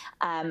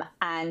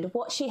 And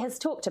what she has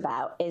talked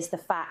about is the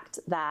fact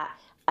that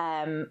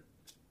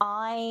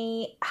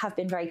I have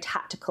been very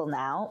tactical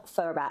now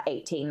for about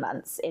 18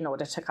 months in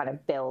order to kind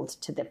of build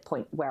to the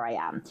point where I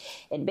am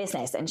in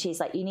business. And she's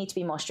like, you need to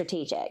be more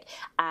strategic.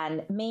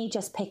 And me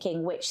just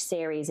picking which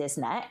series is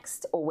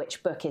next or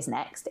which book is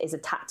next is a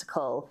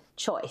tactical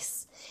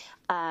choice.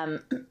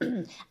 And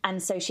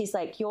so she's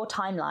like, your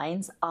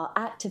timelines are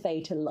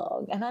activator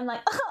long. And I'm like,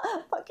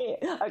 oh, fuck you.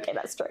 Okay,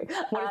 that's true.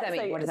 What does that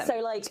mean? What does that mean?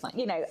 So like,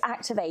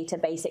 activator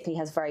basically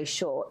has very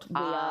short.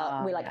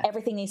 We're like,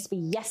 everything needs to be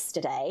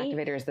yesterday.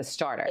 Activator is the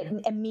starter.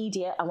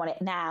 Immediate. I want it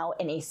now.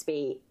 It needs to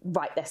be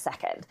right this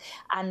second.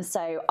 And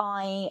so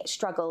I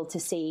struggle to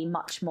see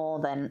much more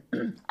than,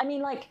 I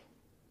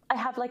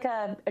have like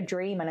a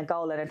dream and a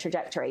goal and a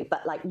trajectory,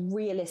 but like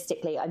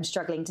realistically, I'm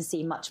struggling to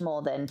see much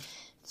more than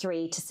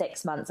 3 to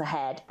 6 months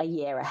ahead, a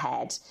year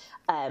ahead.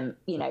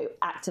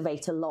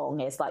 Activator long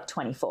is like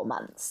 24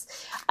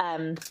 months.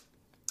 And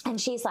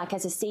she's like,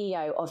 as a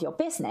CEO of your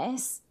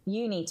business,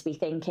 you need to be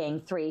thinking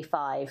 3,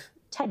 5,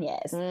 10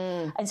 years.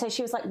 And so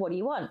she was like, what do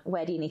you want?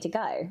 Where do you need to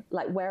go?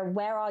 Like,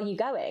 where are you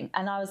going?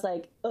 And I was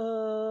like,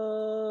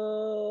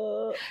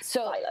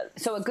 So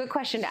a good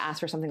question to ask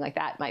for something like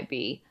that might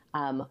be,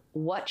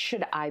 what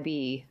should I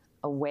be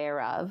aware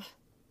of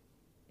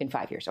in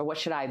 5 years? Or what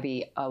should I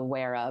be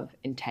aware of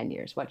in 10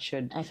 years? What is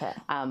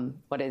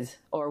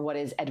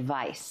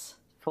advice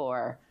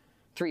for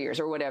 3 years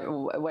or whatever,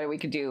 what we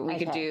could do? We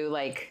could do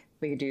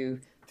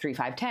 3,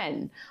 5,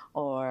 10,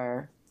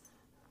 or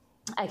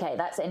Okay,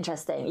 that's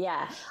interesting.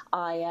 Yeah,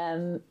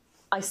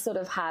 I sort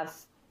of have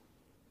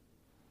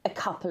a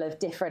couple of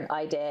different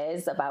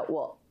ideas about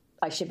what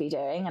I should be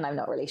doing, and I'm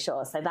not really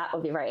sure. So that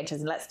would be very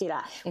interesting. Let's do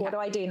that. Okay. What do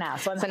I do now?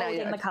 So I'm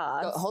holding the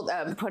cards.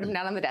 Put them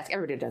down on the desk.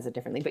 Everybody does it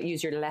differently, but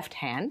use your left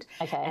hand.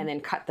 Okay. And then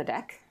cut the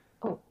deck.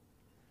 Oh.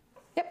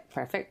 Yep,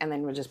 perfect. And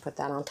then we'll just put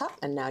that on top.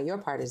 And now your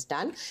part is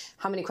done.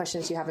 How many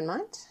questions do you have in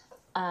mind?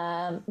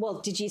 Well,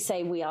 did you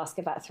say we ask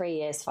about 3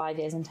 years, 5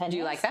 years, and 10 years? Do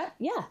you like that?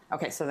 Yeah.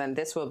 Okay, so then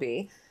this will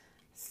be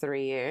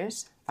 3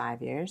 years,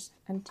 5 years,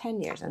 and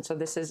 10 years. And so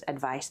this is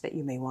advice that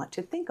you may want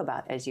to think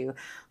about as you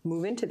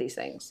move into these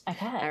things.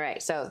 Okay. All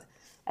right, so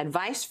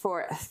advice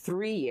for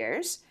 3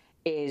 years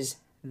is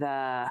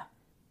the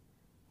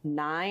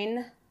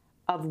 9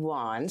 of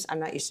Wands. I'm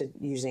not used to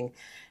using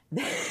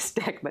this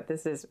deck, but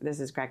this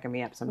is cracking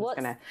me up. So I'm just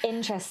gonna. What's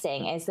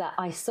interesting is that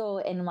I saw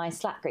in my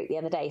Slack group the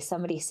other day,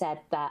 somebody said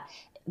that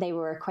they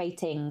were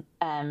equating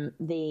are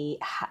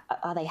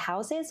they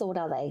houses or what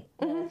are they?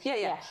 Mm-hmm.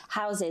 Yeah.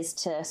 Houses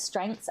to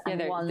strengths,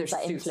 and wands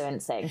are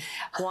influencing.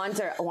 Wands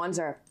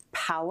are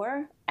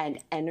power and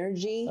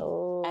energy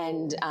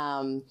and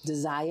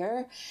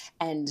desire,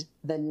 and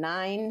the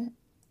 9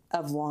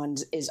 of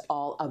Wands is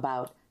all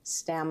about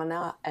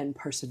stamina and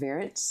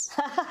perseverance.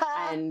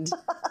 And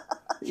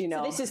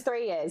so this is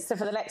 3 years. So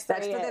for the next 3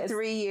 years, that's for the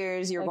 3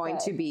 years you're going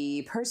to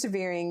be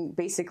persevering,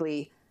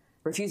 basically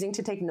refusing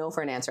to take no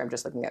for an answer. I'm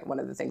just looking at one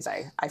of the things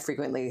I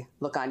frequently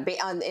look on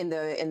in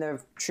the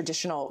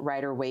traditional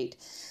Rider-Waite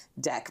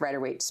deck,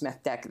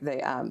 Rider-Waite-Smith deck.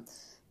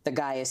 The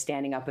guy is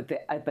standing up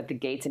at the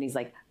gates, and he's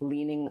like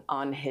leaning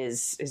on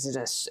his, is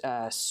it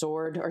a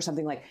sword or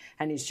something, like,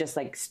 and he's just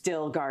like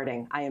still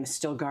guarding. I am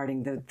still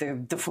guarding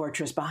the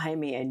fortress behind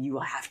me, and you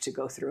will have to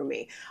go through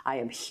me. I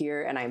am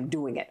here, and I am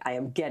doing it. I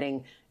am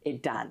getting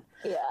it done.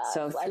 Yeah.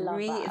 So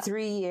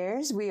 3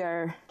 years we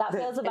are. That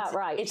feels about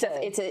right. It's a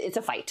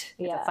fight.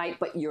 Yeah. It's a fight,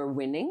 but you're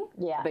winning.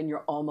 Yeah. Then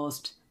you're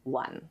almost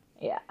won.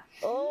 Yeah.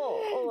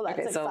 Oh, that's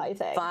exciting.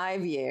 So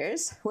 5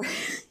 years.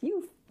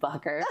 You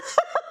fucker.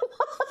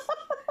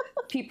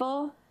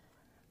 People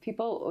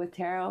with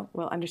tarot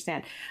will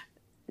understand.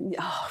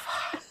 Oh,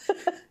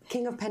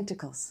 King of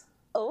Pentacles.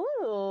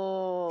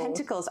 Oh.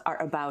 Pentacles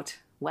are about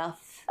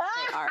wealth.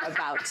 They are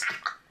about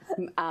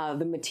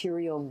the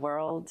material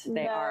world.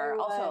 They are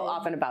also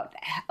often about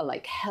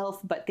like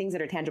health, but things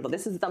that are tangible.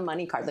 This is the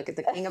money card. Look at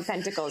the King of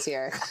Pentacles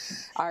here.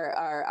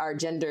 Our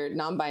gender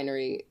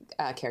non-binary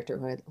character,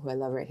 who I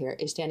love right here,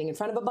 is standing in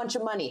front of a bunch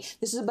of money.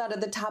 This is about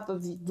at the top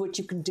of what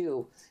you can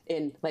do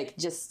in like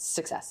just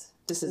success.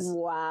 This is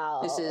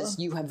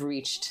you have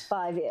reached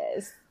 5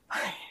 years.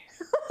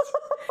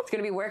 It's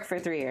going to be work for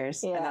 3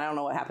 years, and I don't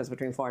know what happens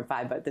between 4 and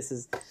 5, but this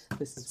is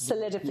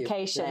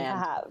solidification,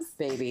 perhaps,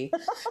 baby.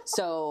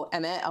 So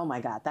Emmett, oh my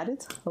God, that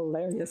is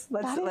hilarious.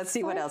 Let's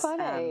see what else.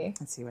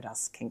 Let's see what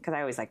else, King, because I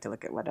always like to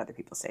look at what other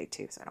people say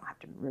too, so I don't have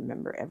to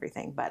remember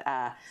everything. But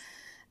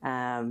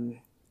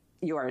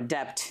you are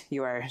adept,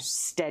 you are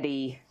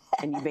steady,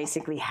 and you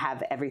basically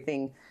have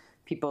everything.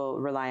 People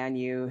rely on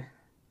you.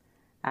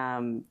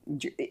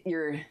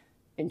 You're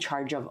in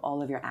charge of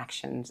all of your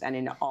actions and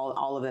in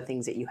all of the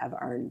things that you have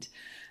earned.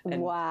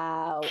 And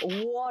wow,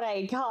 what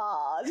a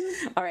card.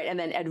 All right, and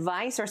then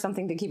advice or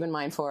something to keep in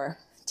mind for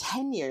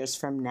 10 years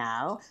from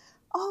now.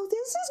 Oh,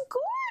 this is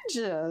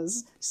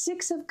gorgeous.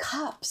 6 of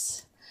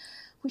Cups,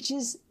 which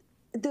is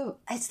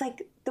it's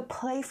like the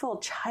playful,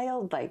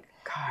 childlike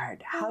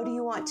card. How do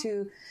you want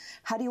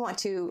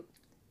to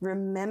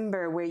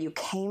remember where you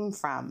came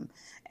from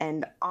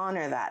and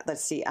honor that?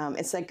 Let's see.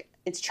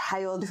 It's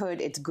childhood,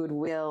 it's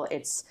goodwill,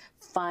 it's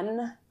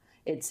fun,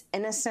 it's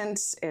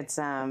innocence, it's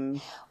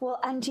Well,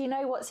 and do you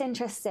know what's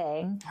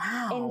interesting?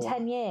 Wow. In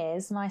 10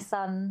 years, my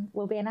son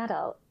will be an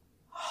adult.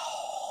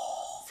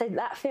 So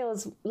that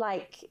feels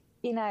like,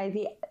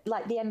 the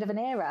end of an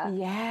era.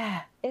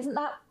 Yeah. Isn't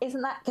that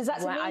because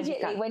that's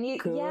immediately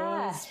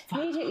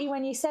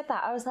when you said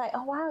that, I was like,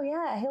 oh wow,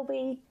 yeah, he'll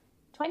be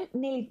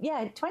 20.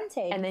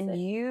 And then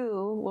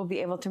you will be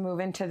able to move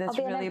into this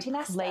really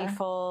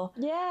playful,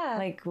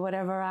 like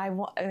whatever I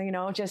want,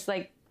 just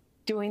like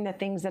doing the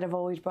things that have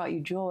always brought you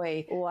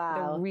joy.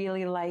 Wow. With a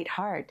really light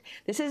heart.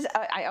 This is,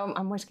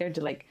 I'm more scared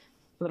to a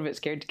little bit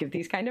scared to give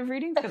these kind of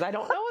readings because I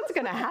don't know what's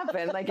going to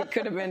happen. Like it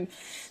could have been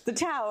the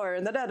tower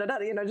and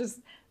the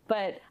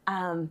but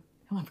I'm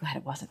glad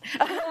it wasn't.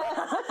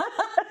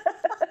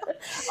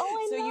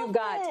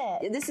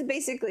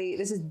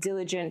 This is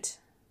diligent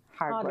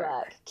hard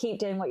work. Keep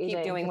doing what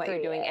you're doing.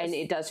 And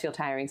it does feel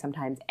tiring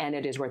sometimes, and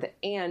it is worth it.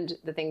 And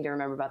the thing to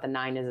remember about the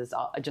 9 is it's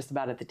just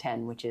about at the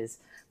 10, which is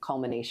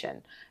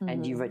culmination,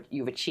 and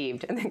you've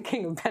achieved. And the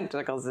King of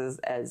Pentacles is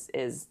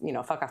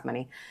fuck off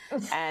money,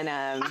 and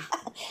I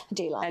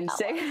do like and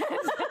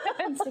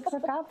that 6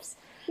 of Cups.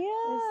 Yeah.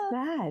 Is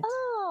that?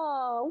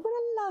 Oh, what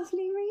a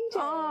lovely reading.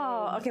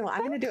 Oh, okay. Well,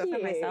 I'm going to do it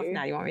for myself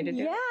now. You want me to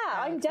do it? Yeah,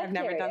 I'm dead I've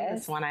never done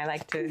this one. I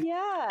like to.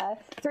 Yeah.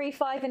 3,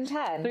 5, and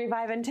 10. 3,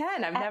 5, and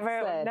 10.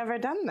 I've never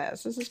done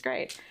this. This is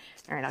great.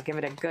 All right, I'll give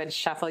it a good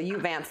shuffle. You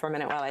vamp for a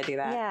minute while I do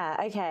that. Yeah,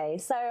 okay.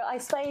 So I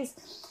suppose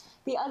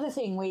The other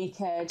thing we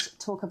could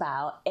talk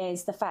about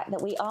is the fact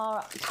that we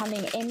are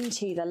coming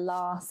into the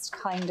last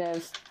kind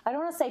of, I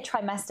don't want to say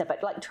trimester,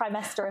 but like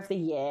trimester of the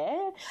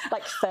year,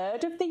 like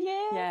third of the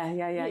year. Yeah.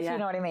 If you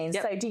know what I mean.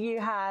 Yep. So do you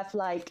have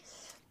like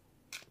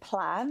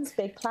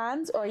big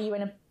plans, or are you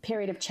in a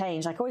period of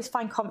change? Like, I always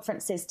find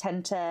conferences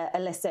tend to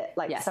elicit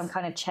like some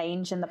kind of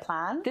change in the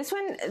plan. This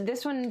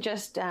one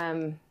just,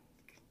 I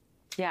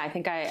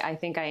think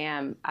I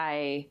am.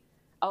 I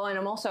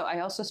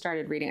also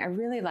started reading. I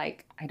really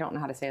like, I don't know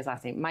how to say his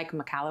last name, Mike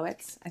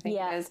Michalowicz, I think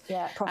it is.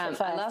 Yeah, Profit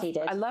First, he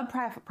did. I love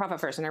Profit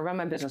First, and I run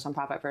my business on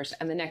Profit First.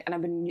 And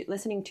I've been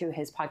listening to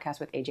his podcast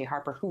with AJ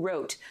Harper, who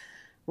wrote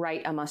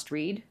Write a Must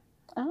Read,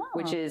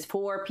 which is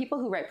for people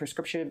who write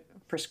prescriptive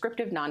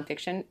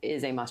nonfiction,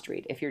 is a must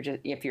read. If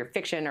you're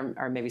fiction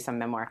or maybe some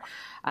memoir,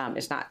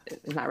 it's not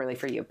really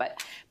for you.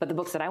 But the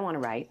books that I want to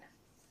write,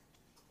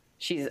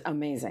 she's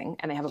amazing,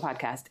 and they have a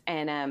podcast.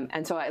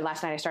 And so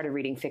last night I started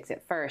reading Fix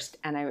It First,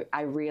 and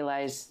I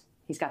realized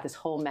he's got this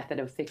whole method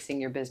of fixing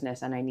your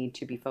business, and I need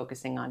to be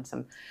focusing on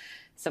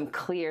some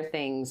clear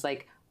things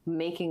like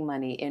making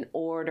money in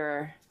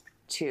order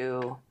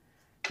to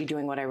be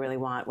doing what I really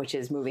want, which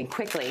is moving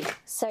quickly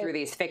through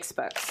these fix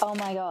books. Oh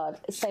my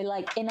God. So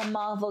like in a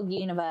Marvel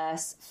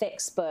universe,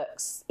 fix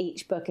books,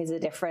 each book is a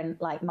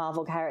different like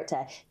Marvel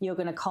character. You're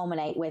going to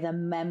culminate with a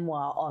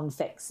memoir on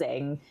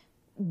fixing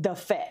the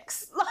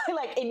fix,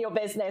 like in your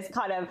business,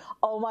 kind of.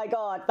 Oh my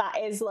God, that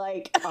is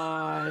like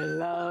I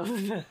love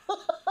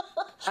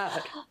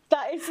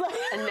that is like,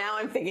 and now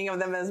I'm thinking of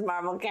them as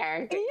Marvel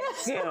characters.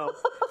 Yes. Too.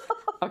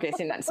 Okay,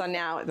 so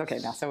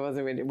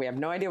we have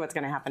no idea what's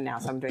going to happen now.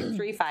 So I'm doing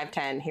 3, 5,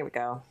 10. Here we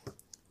go,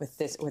 with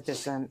this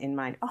in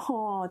mind.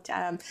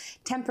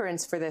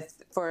 Temperance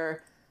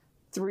for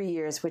 3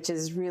 years, which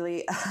is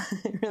really,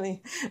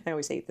 really, I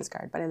always hate this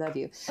card, but I love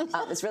you.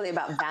 It's really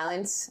about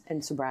balance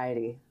and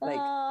sobriety. Like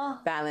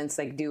balance,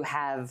 like do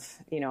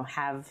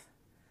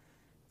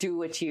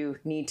what you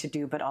need to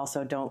do, but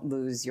also don't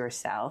lose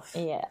yourself.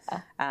 Yeah.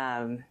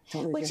 Don't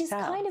lose Which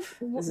yourself. is kind of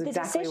the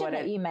exactly decision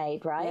that you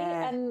made, right?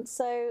 Yeah. And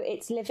so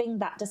it's living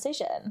that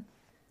decision.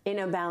 In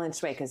a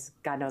balanced way, because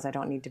God knows I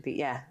don't need to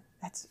be,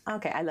 that's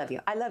okay. I love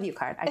you. I love you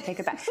card. I take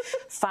it back.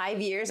 5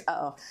 years.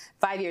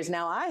 5 years.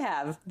 Now I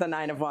have the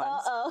 9 of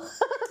Wands.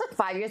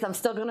 5 years. I'm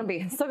still gonna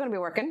be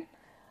working.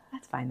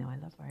 That's fine though. I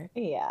love work.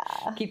 Yeah.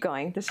 Keep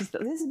going. This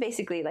is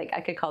basically like,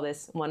 I could call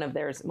this one of,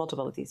 there's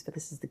multiple of these, but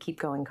this is the keep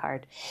going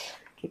card.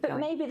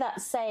 But maybe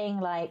that's saying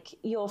like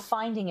you're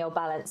finding your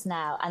balance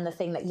now and the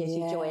thing that gives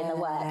you joy in the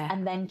work,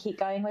 and then keep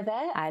going with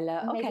it. I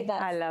love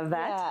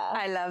that. Yeah.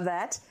 I love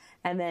that.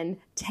 And then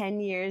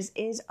 10 years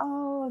is,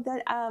 wait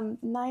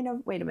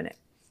a minute.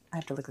 I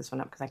have to look this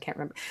one up because I can't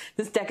remember.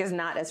 This deck is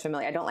not as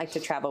familiar. I don't like to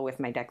travel with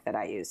my deck that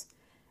I use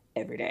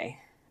every day.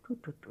 They're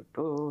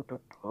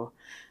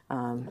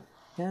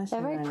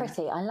very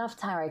pretty. I love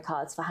tarot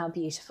cards for how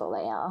beautiful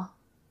they are.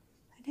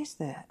 What is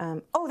that?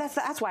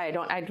 That's why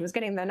I was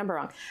getting the number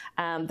wrong.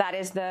 That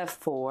is the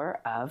 4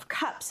 of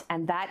Cups.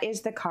 And that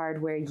is the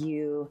card where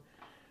you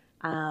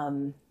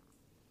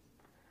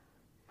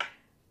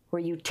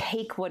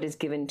take what is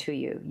given to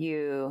you.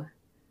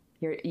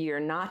 You're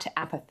not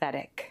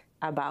apathetic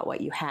about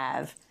what you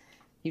have.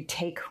 You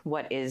take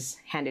what is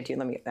handed to you.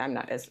 Let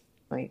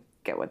me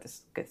get what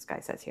this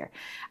guy says here.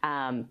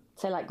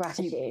 So like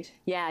gratitude.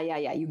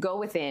 You go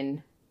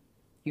within.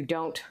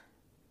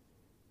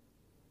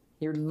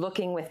 You're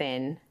looking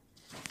within,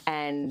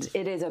 and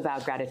it is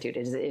about gratitude.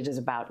 It is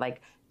about like,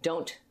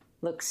 don't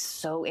look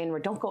so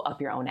inward. Don't go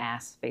up your own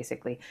ass,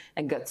 basically,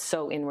 and get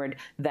so inward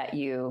that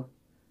you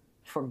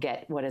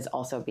forget what is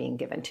also being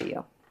given to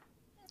you.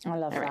 I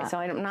love that. Right, so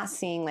I'm not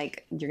seeing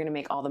like you're going to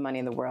make all the money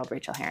in the world,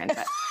 Rachel Herron,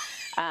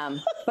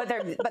 but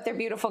they're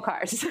beautiful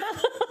cards. They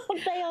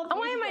are beautiful.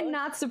 Why am I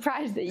not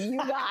surprised that you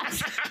got?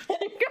 You're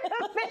going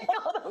to make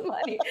all the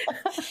money.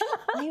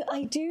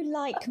 I do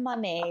like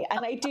money,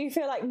 and I do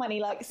feel like money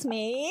likes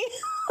me.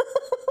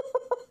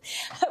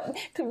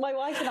 My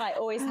wife and I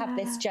always have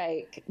this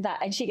joke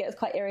and she gets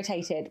quite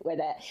irritated with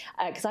it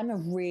because I'm a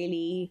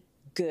really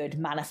good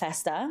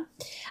manifester,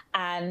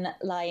 and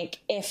like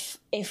if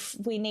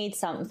we need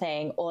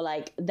something or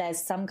like there's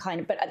some kind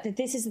of, but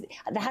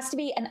there has to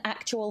be an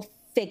actual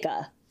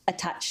figure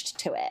attached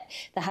to it.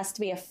 There has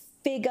to be a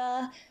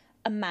figure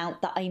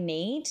amount that I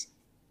need,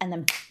 and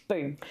then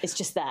boom, it's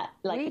just that.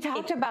 Like we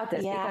talked about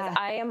this because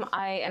I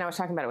was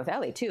talking about it with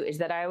Ellie too, is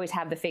that I always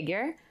have the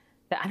figure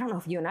that, I don't know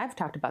if you and I have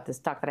talked about this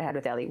talk that I had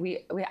with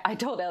Ellie. I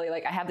told Ellie,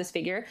 like, I have this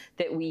figure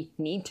that we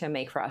need to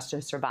make for us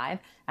to survive,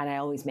 and I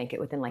always make it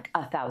within like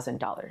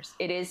 $1,000.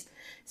 It is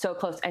so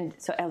close. And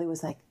so Ellie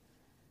was like,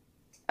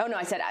 oh no,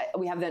 I said,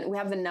 we have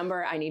the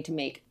number I need to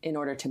make in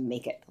order to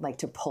make it, like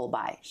to pull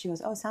by. She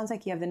goes, oh, sounds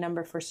like you have the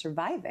number for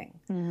surviving.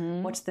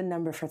 Mm-hmm. What's the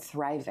number for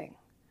thriving?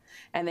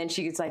 And then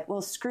she gets like,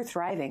 well, screw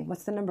thriving.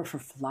 What's the number for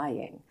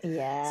flying?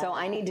 Yeah. So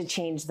I need to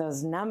change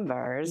those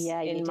numbers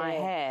in my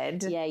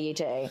head. Yeah, you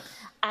do.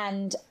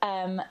 And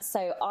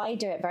so I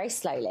do it very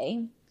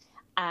slowly.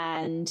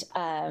 And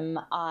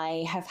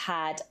I have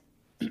had,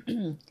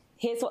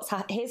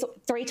 here's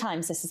 3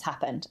 times this has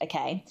happened.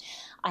 Okay.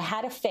 I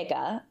had a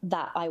figure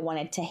that I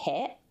wanted to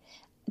hit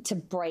to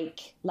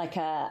break like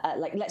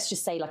let's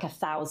just say like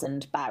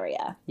 1,000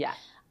 barrier. Yeah.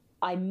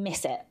 I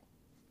miss it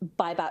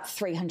by about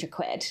 300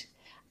 quid.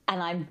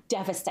 And I'm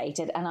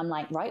devastated. And I'm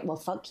like, right, well,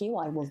 fuck you.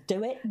 I will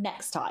do it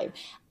next time.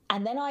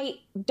 And then I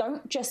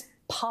don't just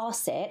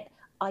pass it.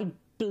 I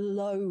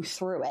blow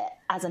through it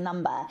as a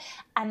number.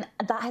 And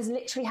that has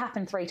literally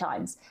happened 3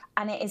 times.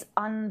 And it is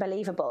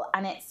unbelievable.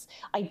 And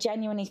I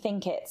genuinely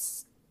think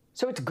it's...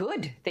 So it's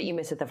good that you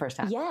miss it the first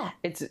time. Yeah.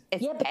 It's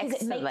because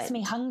excellent. It makes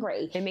me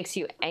hungry. It makes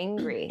you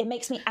angry. It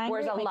makes me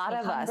angry. Whereas a lot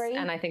of us,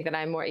 and I think that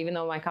I'm more, even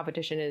though my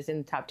competition is in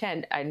the top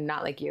 10, I'm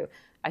not like you.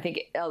 I think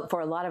for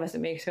a lot of us,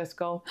 it makes us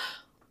go,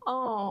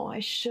 oh,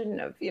 I shouldn't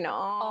have,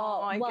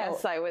 I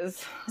guess I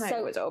was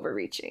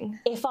overreaching.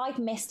 If I'd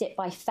missed it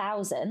by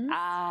thousands,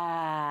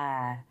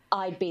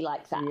 I'd be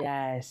like that.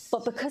 Yes.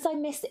 But because I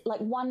missed it,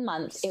 like 1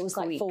 month, it was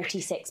like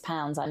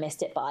 £46 I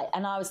missed it by.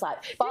 And I was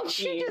like, fuck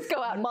you, just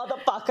go out,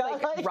 motherfucker.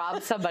 Like,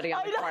 rob somebody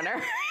on the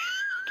corner.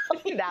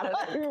 Get out of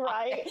there.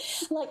 Right.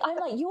 I'm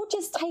like, you're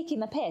just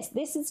taking the piss.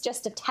 This is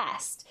just a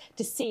test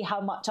to see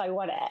how much I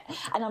want it.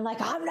 And I'm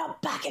like, I'm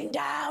not backing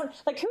down.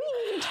 Like, who are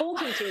you even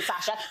talking to,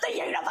 Sasha? The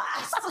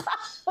universe.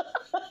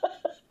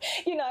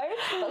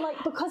 But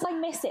like, because I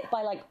miss it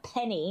by like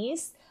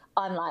pennies,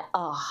 I'm like,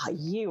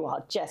 you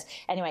are just...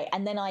 Anyway,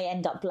 and then I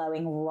end up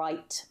blowing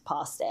right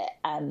past it.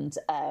 And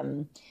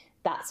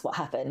that's what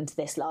happened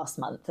this last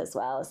month as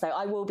well. So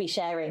I will be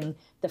sharing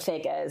the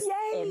figures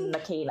in the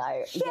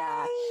keynote. Yay.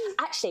 Yeah.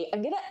 Actually,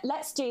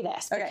 let's do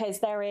this because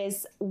there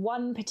is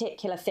one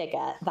particular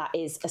figure that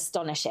is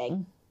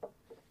astonishing.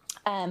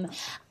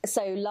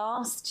 So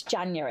last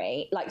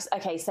January,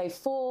 so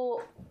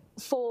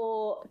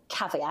for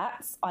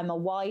caveats, I'm a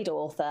wide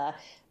author.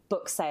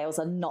 Book sales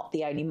are not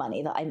the only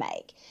money that I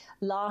make.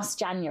 Last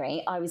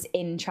January, I was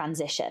in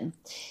transition.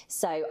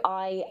 So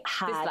I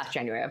had... This last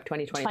January of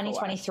 2024.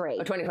 2023.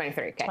 Oh,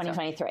 2023. Okay,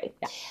 2023.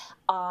 Yeah.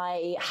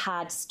 I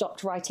had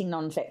stopped writing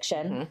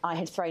nonfiction. Mm-hmm. I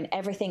had thrown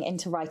everything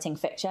into writing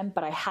fiction,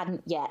 but I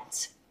hadn't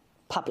yet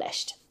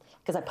published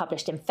because I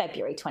published in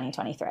February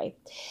 2023.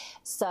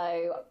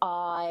 So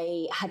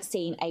I had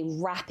seen a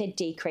rapid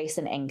decrease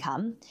in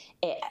income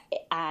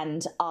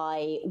and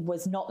I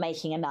was not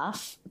making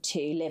enough to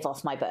live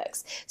off my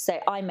books. So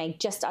I made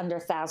just under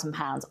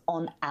 £1,000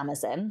 on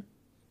Amazon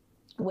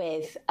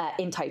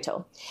in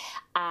total.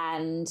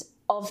 And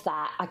of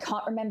that, I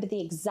can't remember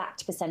the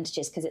exact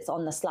percentages because it's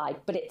on the slide,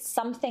 but it's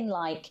something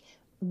like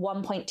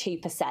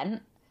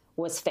 1.2%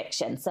 was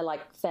fiction. So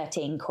like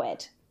 13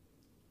 quid.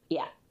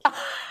 Yeah.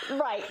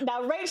 Right.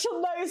 Now,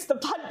 Rachel knows the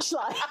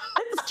punchline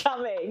that's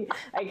coming.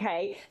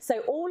 Okay. So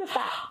all of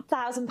that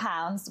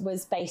 £1,000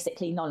 was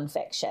basically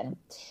non-fiction.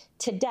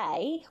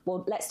 Today,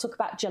 well, let's talk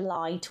about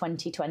July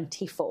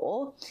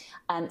 2024.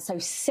 So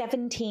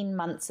 17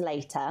 months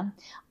later,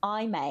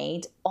 I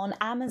made on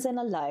Amazon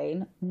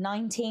alone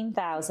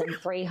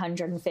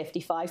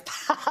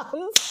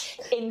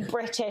 £19,355 in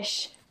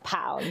British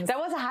pounds. That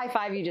was a high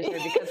five you just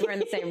heard because we're in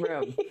the same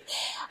room.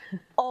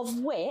 Of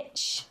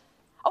which...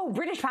 Oh,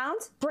 British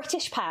pounds?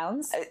 British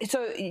pounds.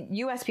 So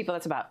U.S. people,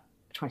 that's about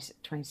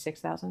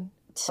 26,000?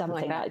 Something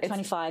like that.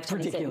 25,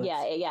 26. Ridiculous.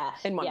 Yeah.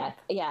 In 1 month.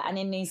 Yeah, and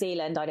in New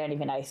Zealand, I don't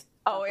even know.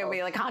 Oh, it would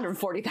be like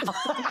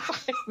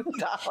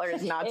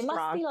 $140,000. Not it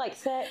strong.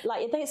 Must be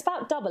it's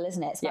about double,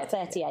 isn't it? It's about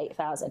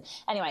 38,000.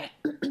 Anyway,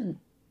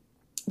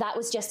 that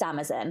was just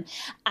Amazon.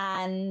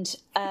 And...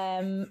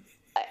 but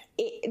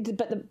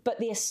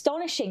the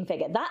astonishing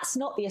figure, that's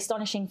not the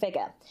astonishing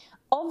figure.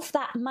 Of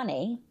that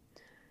money...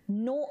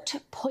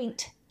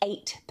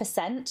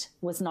 0.8%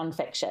 was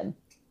non-fiction.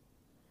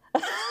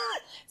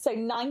 So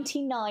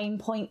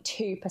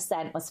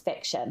 99.2% was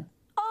fiction.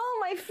 Oh,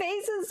 my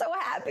face is so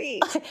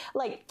happy.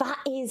 That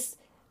is,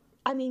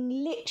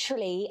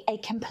 literally a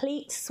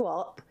complete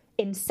swap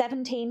in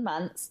 17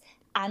 months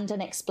and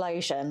an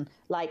explosion.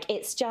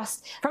 It's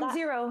just... From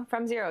zero.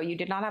 You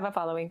did not have a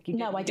following.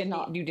 I did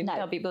not. You didn't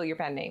tell people your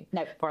pen name.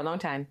 No. For a long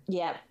time.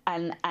 Yeah.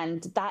 And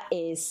that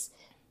is...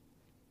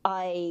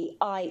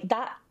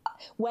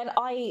 When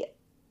I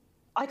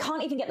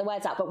can't even get the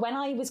words out, but when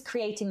I was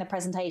creating the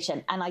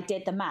presentation and I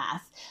did the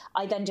math,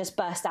 I then just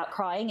burst out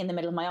crying in the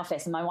middle of my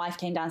office, and my wife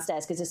came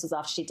downstairs because this was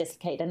after she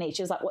dislocated her knee.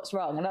 She was like, "What's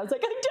wrong?" And I was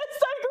like, "I'm just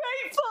so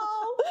grateful."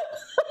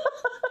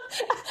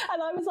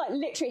 And I was like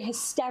literally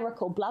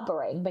hysterical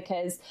blubbering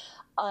because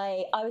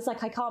I was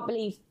like, I can't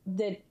believe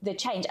the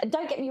change. And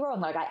don't get me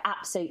wrong, I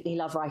absolutely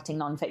love writing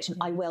nonfiction.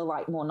 I will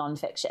write more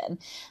nonfiction.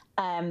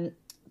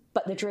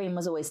 But the dream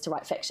was always to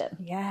write fiction.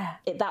 Yeah.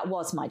 That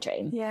was my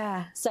dream.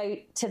 Yeah. So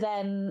to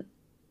then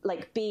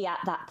be at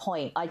that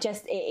point, I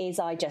just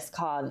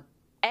can't.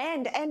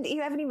 And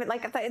you haven't even,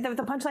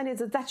 the punchline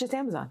is that's just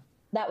Amazon.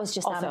 That was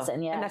just also,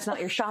 Amazon, yeah. And that's not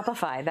your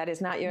Shopify. That is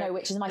not your... No,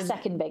 which is my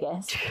second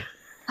biggest.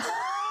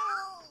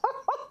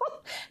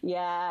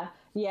 Yeah.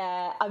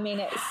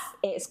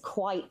 It's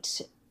quite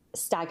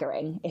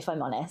staggering, if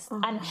I'm honest.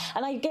 And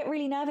I get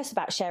really nervous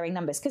about sharing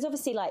numbers, because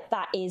obviously like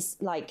that is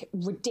like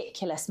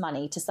ridiculous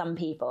money to some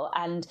people,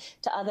 and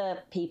to other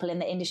people in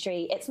the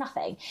industry it's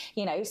nothing,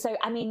 you know. So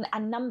I mean,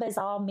 and numbers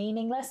are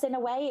meaningless in a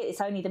way.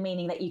 It's only the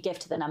meaning that you give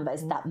to the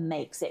numbers that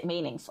makes it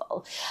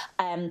meaningful,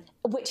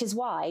 which is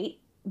why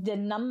the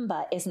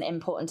number isn't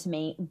important to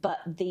me, but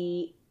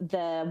the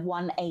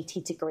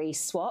 180-degree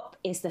swap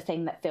is the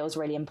thing that feels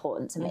really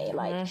important to me.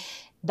 Like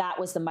that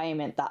was the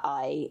moment that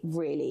I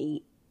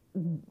really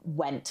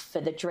went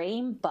for the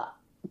dream. But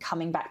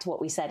coming back to what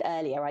we said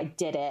earlier, I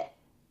did it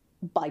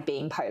by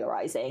being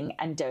polarizing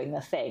and doing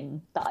the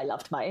thing that I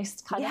loved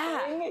most, kind of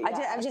thing.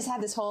 I've just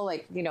had this whole,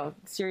 like, you know,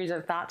 series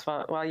of thoughts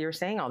while you were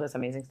saying all this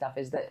amazing stuff,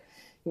 is that,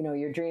 you know,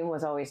 your dream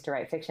was always to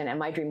write fiction, and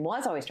my dream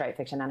was always to write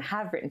fiction, and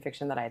have written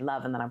fiction that I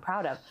love and that I'm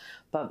proud of.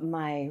 But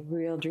my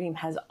real dream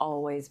has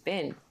always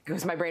been,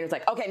 because my brain was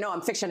like, okay, no, I'm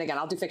fiction again.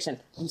 I'll do fiction.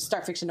 I'll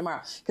start fiction tomorrow.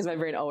 Because my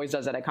brain always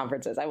does that at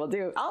conferences. I'm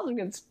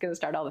going to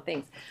start all the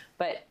things.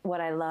 But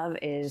what I love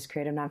is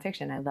creative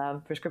nonfiction. I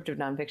love prescriptive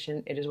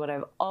nonfiction. It is what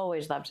I've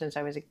always loved since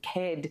I was a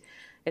kid.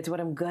 It's what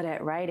I'm good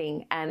at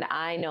writing. And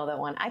I know that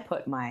when I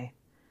put my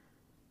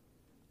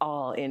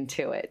all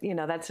into it, you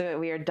know, that's what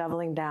we are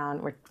doubling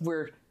down.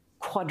 We're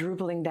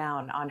quadrupling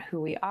down on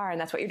who we are,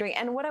 and that's what you're doing.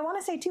 And what I want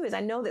to say too is,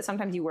 I know that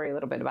sometimes you worry a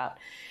little bit about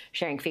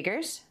sharing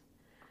figures,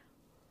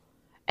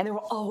 and there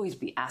will always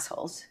be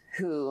assholes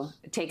who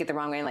take it the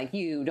wrong way, like,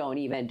 you don't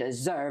even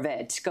deserve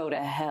it, go to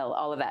hell,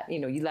 all of that, you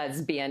know, you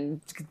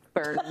lesbian,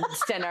 bird,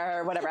 sinner,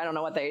 or whatever. I don't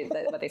know what they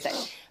say,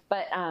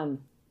 but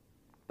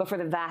for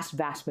the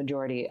vast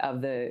majority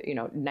of the, you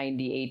know,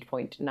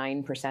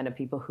 98.9% of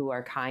people who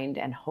are kind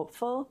and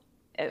hopeful,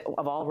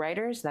 of all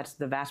writers, that's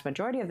the vast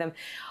majority of them,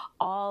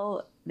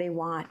 all they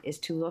want is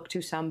to look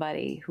to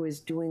somebody who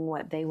is doing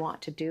what they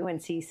want to do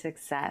and see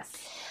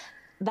success.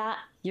 That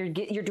you're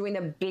doing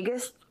the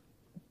biggest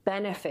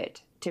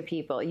benefit to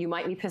people. You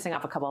might be pissing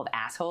off a couple of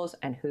assholes,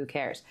 and who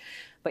cares?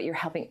 But you're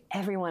helping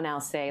everyone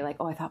else say, like,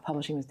 oh, I thought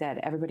publishing was dead.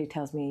 Everybody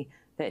tells me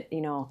that,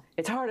 you know,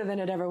 it's harder than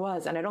it ever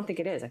was. And I don't think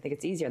it is. I think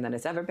it's easier than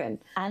it's ever been.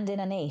 And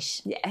in a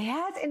niche.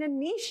 Yeah, it's in a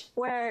niche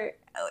where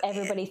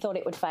everybody thought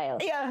it would fail.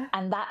 Yeah.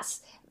 And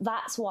that's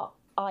what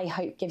I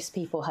hope gives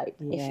people hope,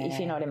 if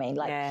you know what I mean.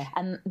 Like,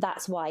 and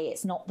that's why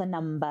it's not the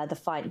number,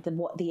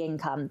 the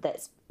income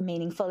that's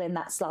meaningful in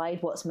that slide.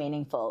 What's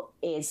meaningful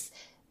is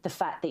the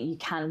fact that you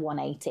can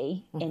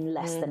 180 in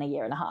less than a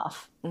year and a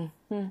half.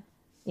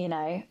 You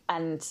know,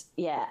 and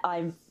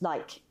I'm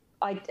like,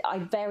 I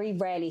very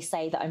rarely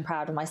say that I'm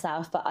proud of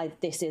myself, but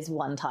this is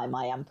one time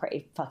I am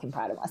pretty fucking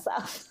proud of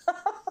myself.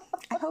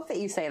 I hope that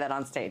you say that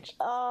on stage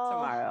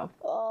tomorrow.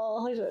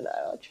 Oh, I don't know.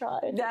 I'll try.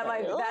 That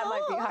might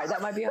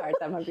be hard.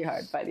 That might be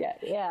hard. But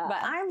yeah. But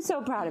I'm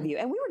so proud of you.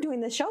 And we were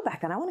doing this show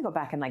back then. I want to go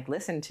back and like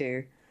listen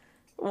to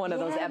one of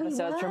those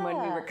episodes from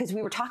when because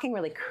we were talking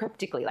really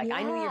cryptically. Like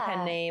I knew your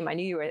pen name, I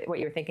knew what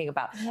you were thinking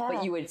about,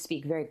 but you would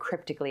speak very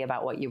cryptically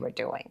about what you were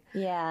doing.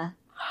 Yeah.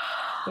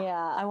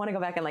 Yeah. I want to go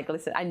back and like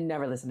listen. I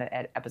never listen to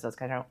episodes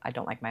because I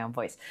don't like my own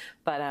voice.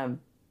 But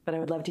I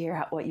would love to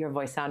hear what your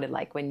voice sounded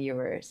like when you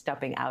were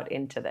stepping out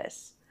into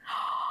this.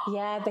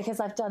 Yeah,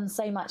 because I've done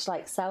so much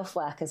like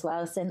self-work as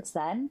well since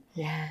then.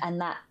 Yeah. And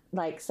that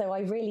so I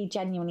really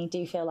genuinely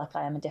do feel like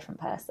I am a different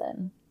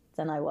person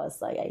than I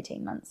was like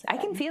 18 months ago. I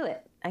can feel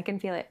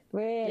it.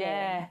 Really?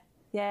 Yeah.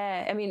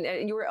 Yeah. I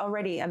mean, you were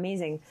already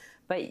amazing,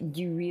 but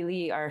you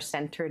really are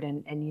centered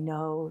and you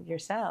know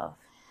yourself.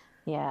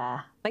 Yeah.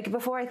 Like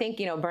before, I think,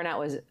 burnout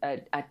was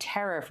a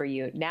terror for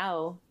you.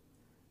 Now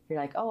you're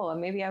like, oh,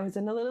 maybe I was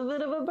in a little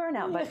bit of a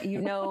burnout, but you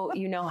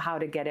know how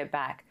to get it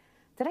back.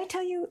 Did I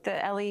tell you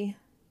the Ellie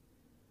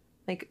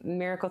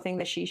miracle thing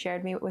that she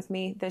shared with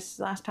me this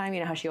last time? You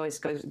know how she always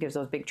gives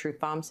those big truth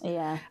bombs?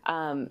 Yeah.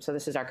 So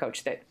this is our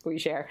coach that we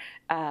share.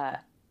 I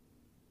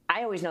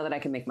always know that I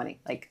can make money.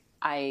 Like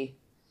I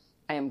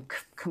am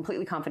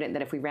completely confident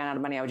that if we ran out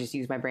of money, I would just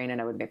use my brain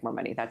and I would make more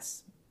money.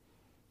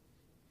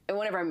 And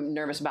whenever I'm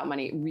nervous about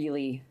money,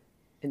 really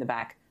in the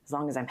back, as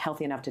long as I'm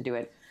healthy enough to do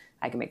it,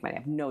 I can make money. I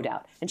have no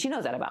doubt. And she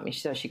knows that about me.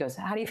 So she goes,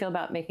 how do you feel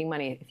about making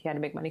money? If you had to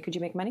make money, could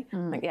you make money?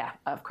 I'm like, yeah,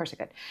 of course I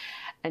could.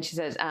 And she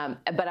says,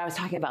 but I was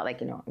talking about I'm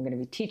going to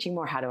be teaching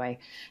more. How do I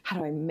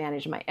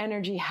manage my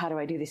energy? How do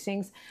I do these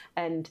things?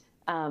 And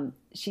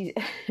she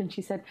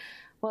said,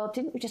 well,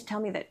 didn't you just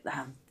tell me that,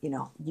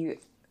 you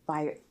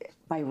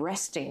by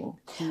resting,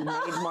 you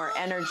need more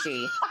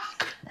energy?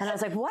 And I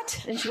was like,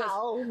 what? And she goes,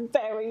 how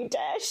very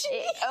dare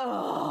she?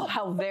 Oh,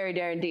 how very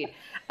dare indeed.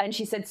 And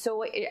she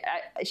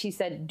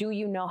said, do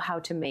you know how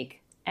to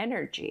make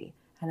energy?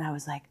 And I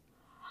was like,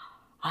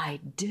 I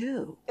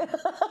do.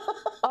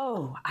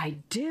 Oh, I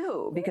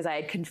do. Because I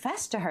had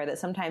confessed to her that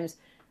sometimes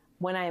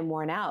when I am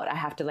worn out, I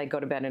have to go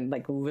to bed and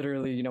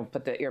literally,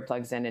 put the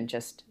earplugs in and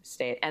just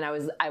stay. And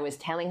I was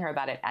telling her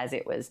about it as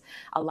it was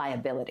a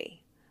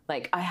liability.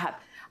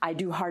 I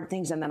do hard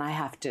things and then I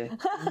have to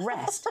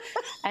rest.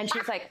 And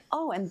she's like,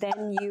 oh, and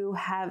then you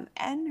have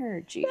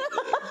energy.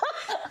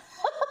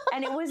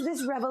 And it was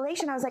this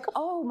revelation. I was like,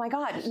 oh my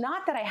God,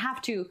 not that I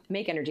have to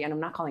make energy. And I'm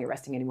not calling it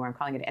resting anymore. I'm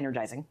calling it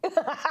energizing.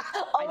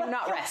 I do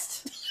not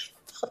rest.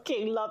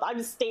 Fucking love.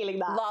 I'm stealing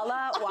that.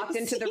 Lala walked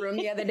into the room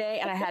the other day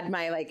and I had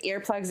my like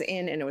earplugs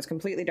in and it was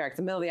completely dark,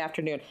 the middle of the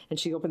afternoon. And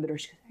she opened the door.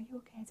 She goes, are you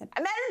okay? I said,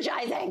 I'm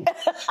energizing.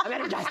 I'm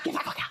energized. Get the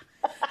fuck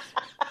out.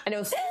 And it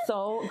was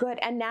so good.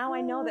 And now I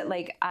know that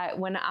like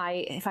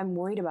if I'm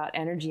worried about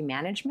energy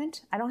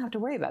management, I don't have to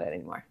worry about it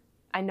anymore.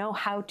 I know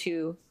how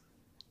to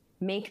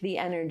make the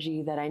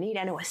energy that I need.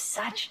 And it was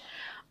such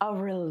a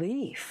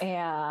relief.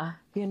 Yeah.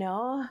 You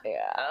know?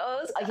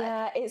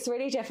 Yeah. It's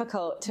really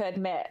difficult to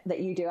admit that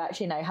you do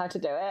actually know how to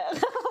do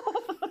it.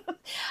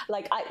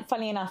 Like,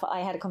 funny enough, I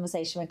had a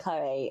conversation with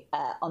Chloe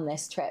on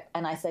this trip,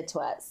 and I said to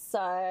her, so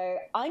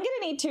I'm going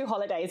to need 2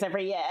 holidays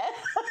every year.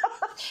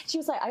 She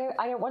was like,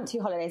 I don't want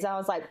 2 holidays. And I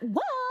was like,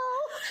 well,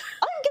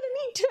 I'm going to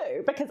need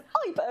 2 because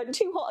I burned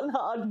too hot and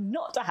hard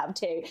not to have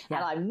 2. Yeah. And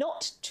I'm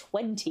not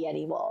 20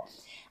 anymore.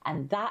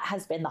 And that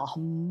has been the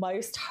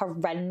most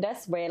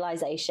horrendous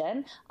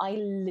realization. I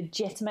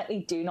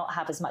legitimately do not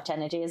have as much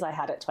energy as I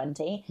had at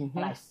 20,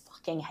 and I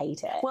fucking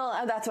hate it.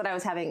 Well, that's what I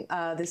was having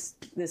this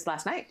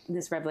last night,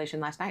 this revelation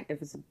last night.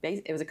 It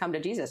was a come to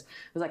Jesus. It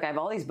was like, I have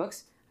all these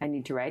books I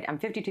need to write. I'm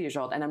 52 years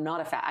old, and I'm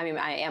not I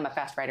am a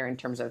fast writer in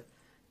terms of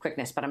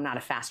quickness, but I'm not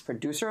a fast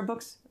producer of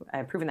books.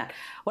 I've proven that.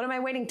 What am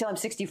I waiting till I'm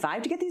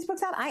 65 to get these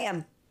books out?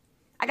 I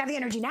got the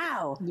energy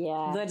now.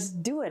 Yeah. Let's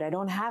do it. I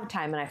don't have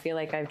time, and I feel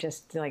like I've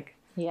just like...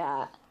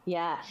 Yeah.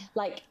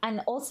 Like,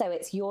 and also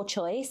it's your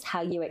choice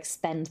how you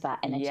expend that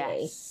energy.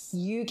 Yes.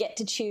 You get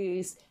to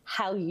choose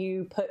how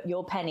you put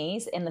your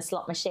pennies in the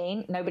slot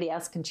machine. Nobody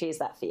else can choose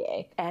that for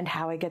you. And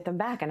how I get them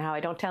back and how I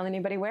don't tell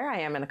anybody where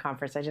I am in the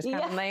conference. I just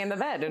kind of lay in the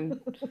bed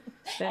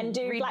and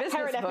do read Black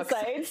Herron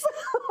episodes.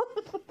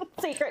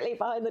 Secretly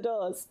behind the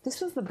doors.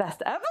 This was the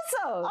best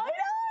episode. I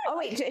know. Oh,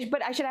 wait,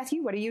 but I should ask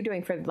you, what are you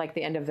doing for like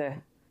the end of the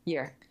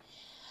year?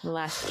 The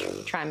last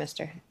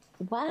trimester?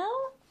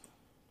 Well...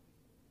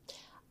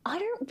 I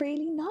don't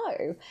really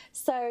know.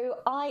 So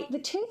the 2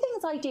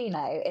 things I do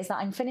know is that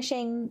I'm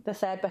finishing the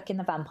 3rd book in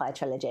the Vampire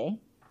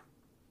Trilogy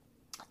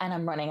and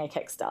I'm running a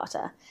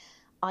Kickstarter.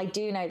 I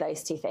do know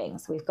those 2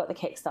 things. We've got the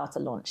Kickstarter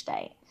launch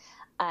date.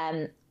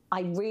 I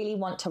really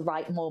want to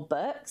write more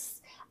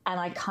books, and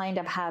I kind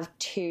of have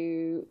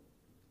 2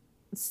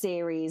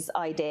 series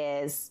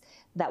ideas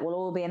that will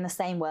all be in the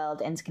same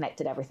world,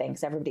 interconnected everything,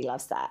 because everybody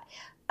loves that.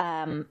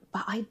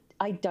 But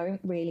I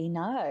don't really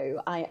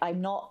know.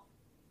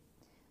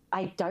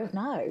 I don't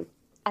know.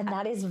 And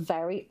that is a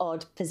very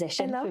odd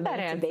position for me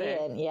to be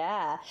in.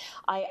 Yeah.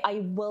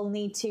 I will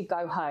need to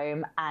go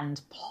home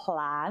and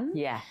plan.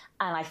 Yeah.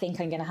 And I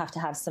think I'm going to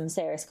have some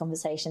serious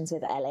conversations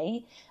with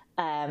Ellie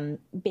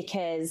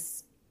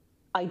because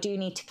I do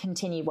need to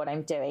continue what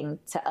I'm doing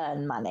to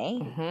earn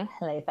money.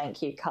 Hello,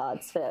 thank you,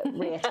 cards, for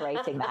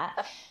reiterating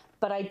that.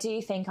 But I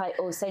do think I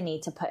also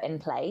need to put in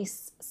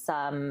place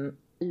some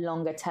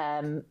longer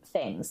term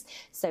things.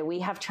 So we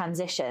have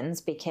transitions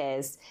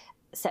because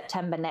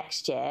September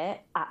next year,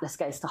 Atlas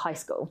goes to high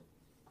school.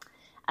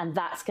 And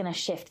that's going to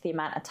shift the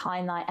amount of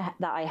time that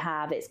I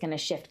have. It's going to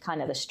shift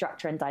kind of the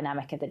structure and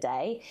dynamic of the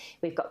day.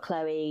 We've got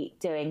Chloe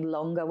doing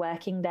longer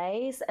working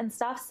days and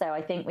stuff. So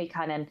I think we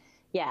kind of,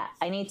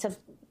 I need to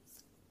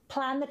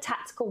plan the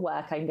tactical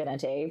work I'm going to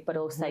do, but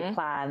also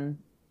plan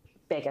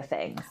bigger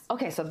things.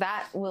 Okay, so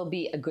that will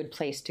be a good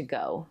place to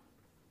go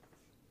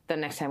the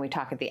next time we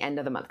talk at the end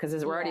of the month, because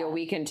we're already a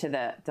week into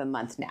the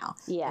month now.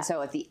 Yeah. And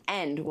so at the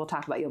end, we'll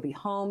talk about, you'll be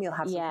home, you'll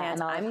have some plans.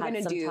 And I'm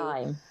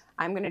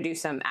going to do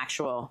some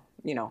actual,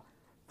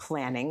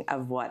 planning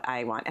of what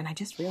I want. And I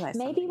just realized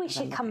maybe we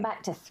should come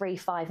back to 3,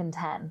 5, and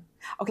 10.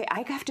 Okay,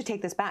 I have to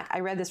take this back.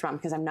 I read this wrong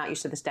because I'm not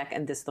used to this deck,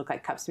 and this look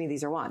like cups to me.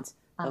 These are wands.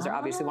 Those are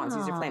obviously wands.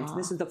 These are flames.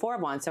 This is the 4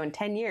 of wands. So in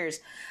 10 years,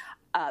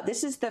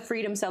 this is the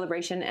freedom,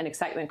 celebration, and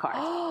excitement card.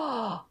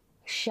 Oh,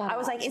 shut up. I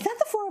was like, is that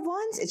the 4 of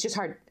wands? It's just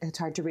hard. It's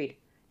hard to read.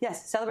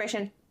 Yes,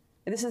 celebration.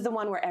 This is the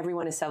one where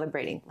everyone is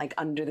celebrating, like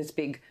under this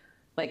big,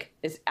 like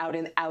it's out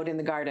in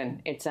the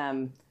garden. It's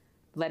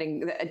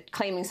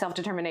claiming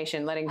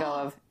self-determination, letting go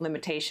of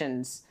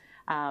limitations.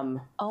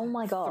 Oh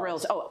my God.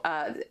 Thrills.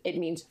 It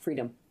means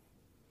freedom.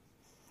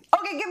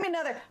 Okay, give me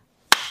another.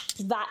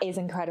 That is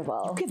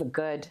incredible. You give a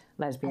good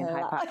lesbian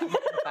high five.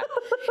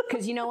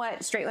 Because you know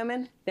what? Straight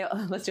women,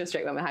 let's do a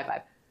straight women high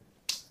five.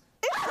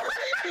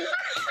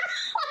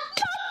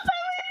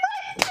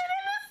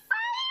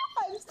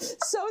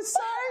 So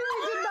sorry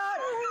we did not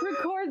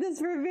record this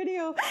for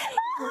video.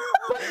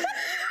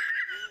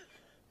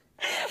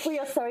 We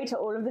are sorry to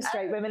all of the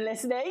straight women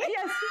listening.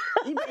 Yes,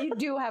 but you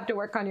do have to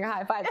work on your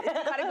high five. You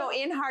got to go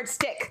in hard,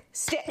 stick.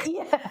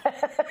 Yeah.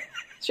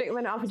 Straight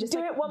women often just do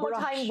it one more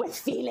time with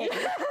feeling.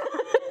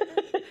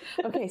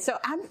 Okay, so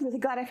I'm really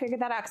glad I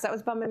figured that out because that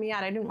was bumming me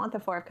out. I didn't want the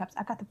 4 of cups.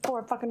 I got the 4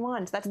 of fucking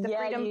wands. That's the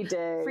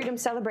freedom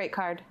celebrate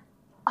card.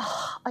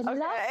 Oh, I love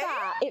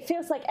that. It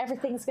feels like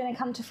everything's going to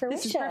come to fruition.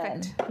 This is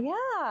perfect.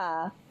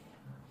 Yeah.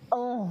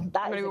 Oh,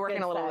 that I'm going to be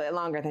working a little bit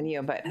longer than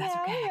you, but that's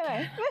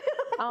okay.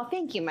 Oh,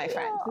 thank you, my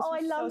friend. I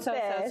love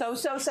this.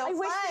 So I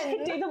wish we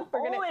could do them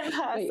all in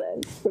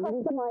person.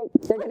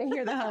 They're going to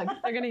hear the hug.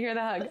 They're going to hear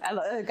the hug.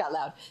 It got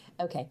loud.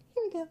 Okay,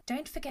 here we go.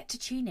 Don't forget to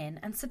tune in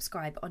and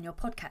subscribe on your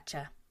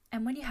podcatcher.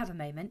 And when you have a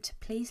moment,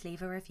 please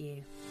leave a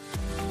review.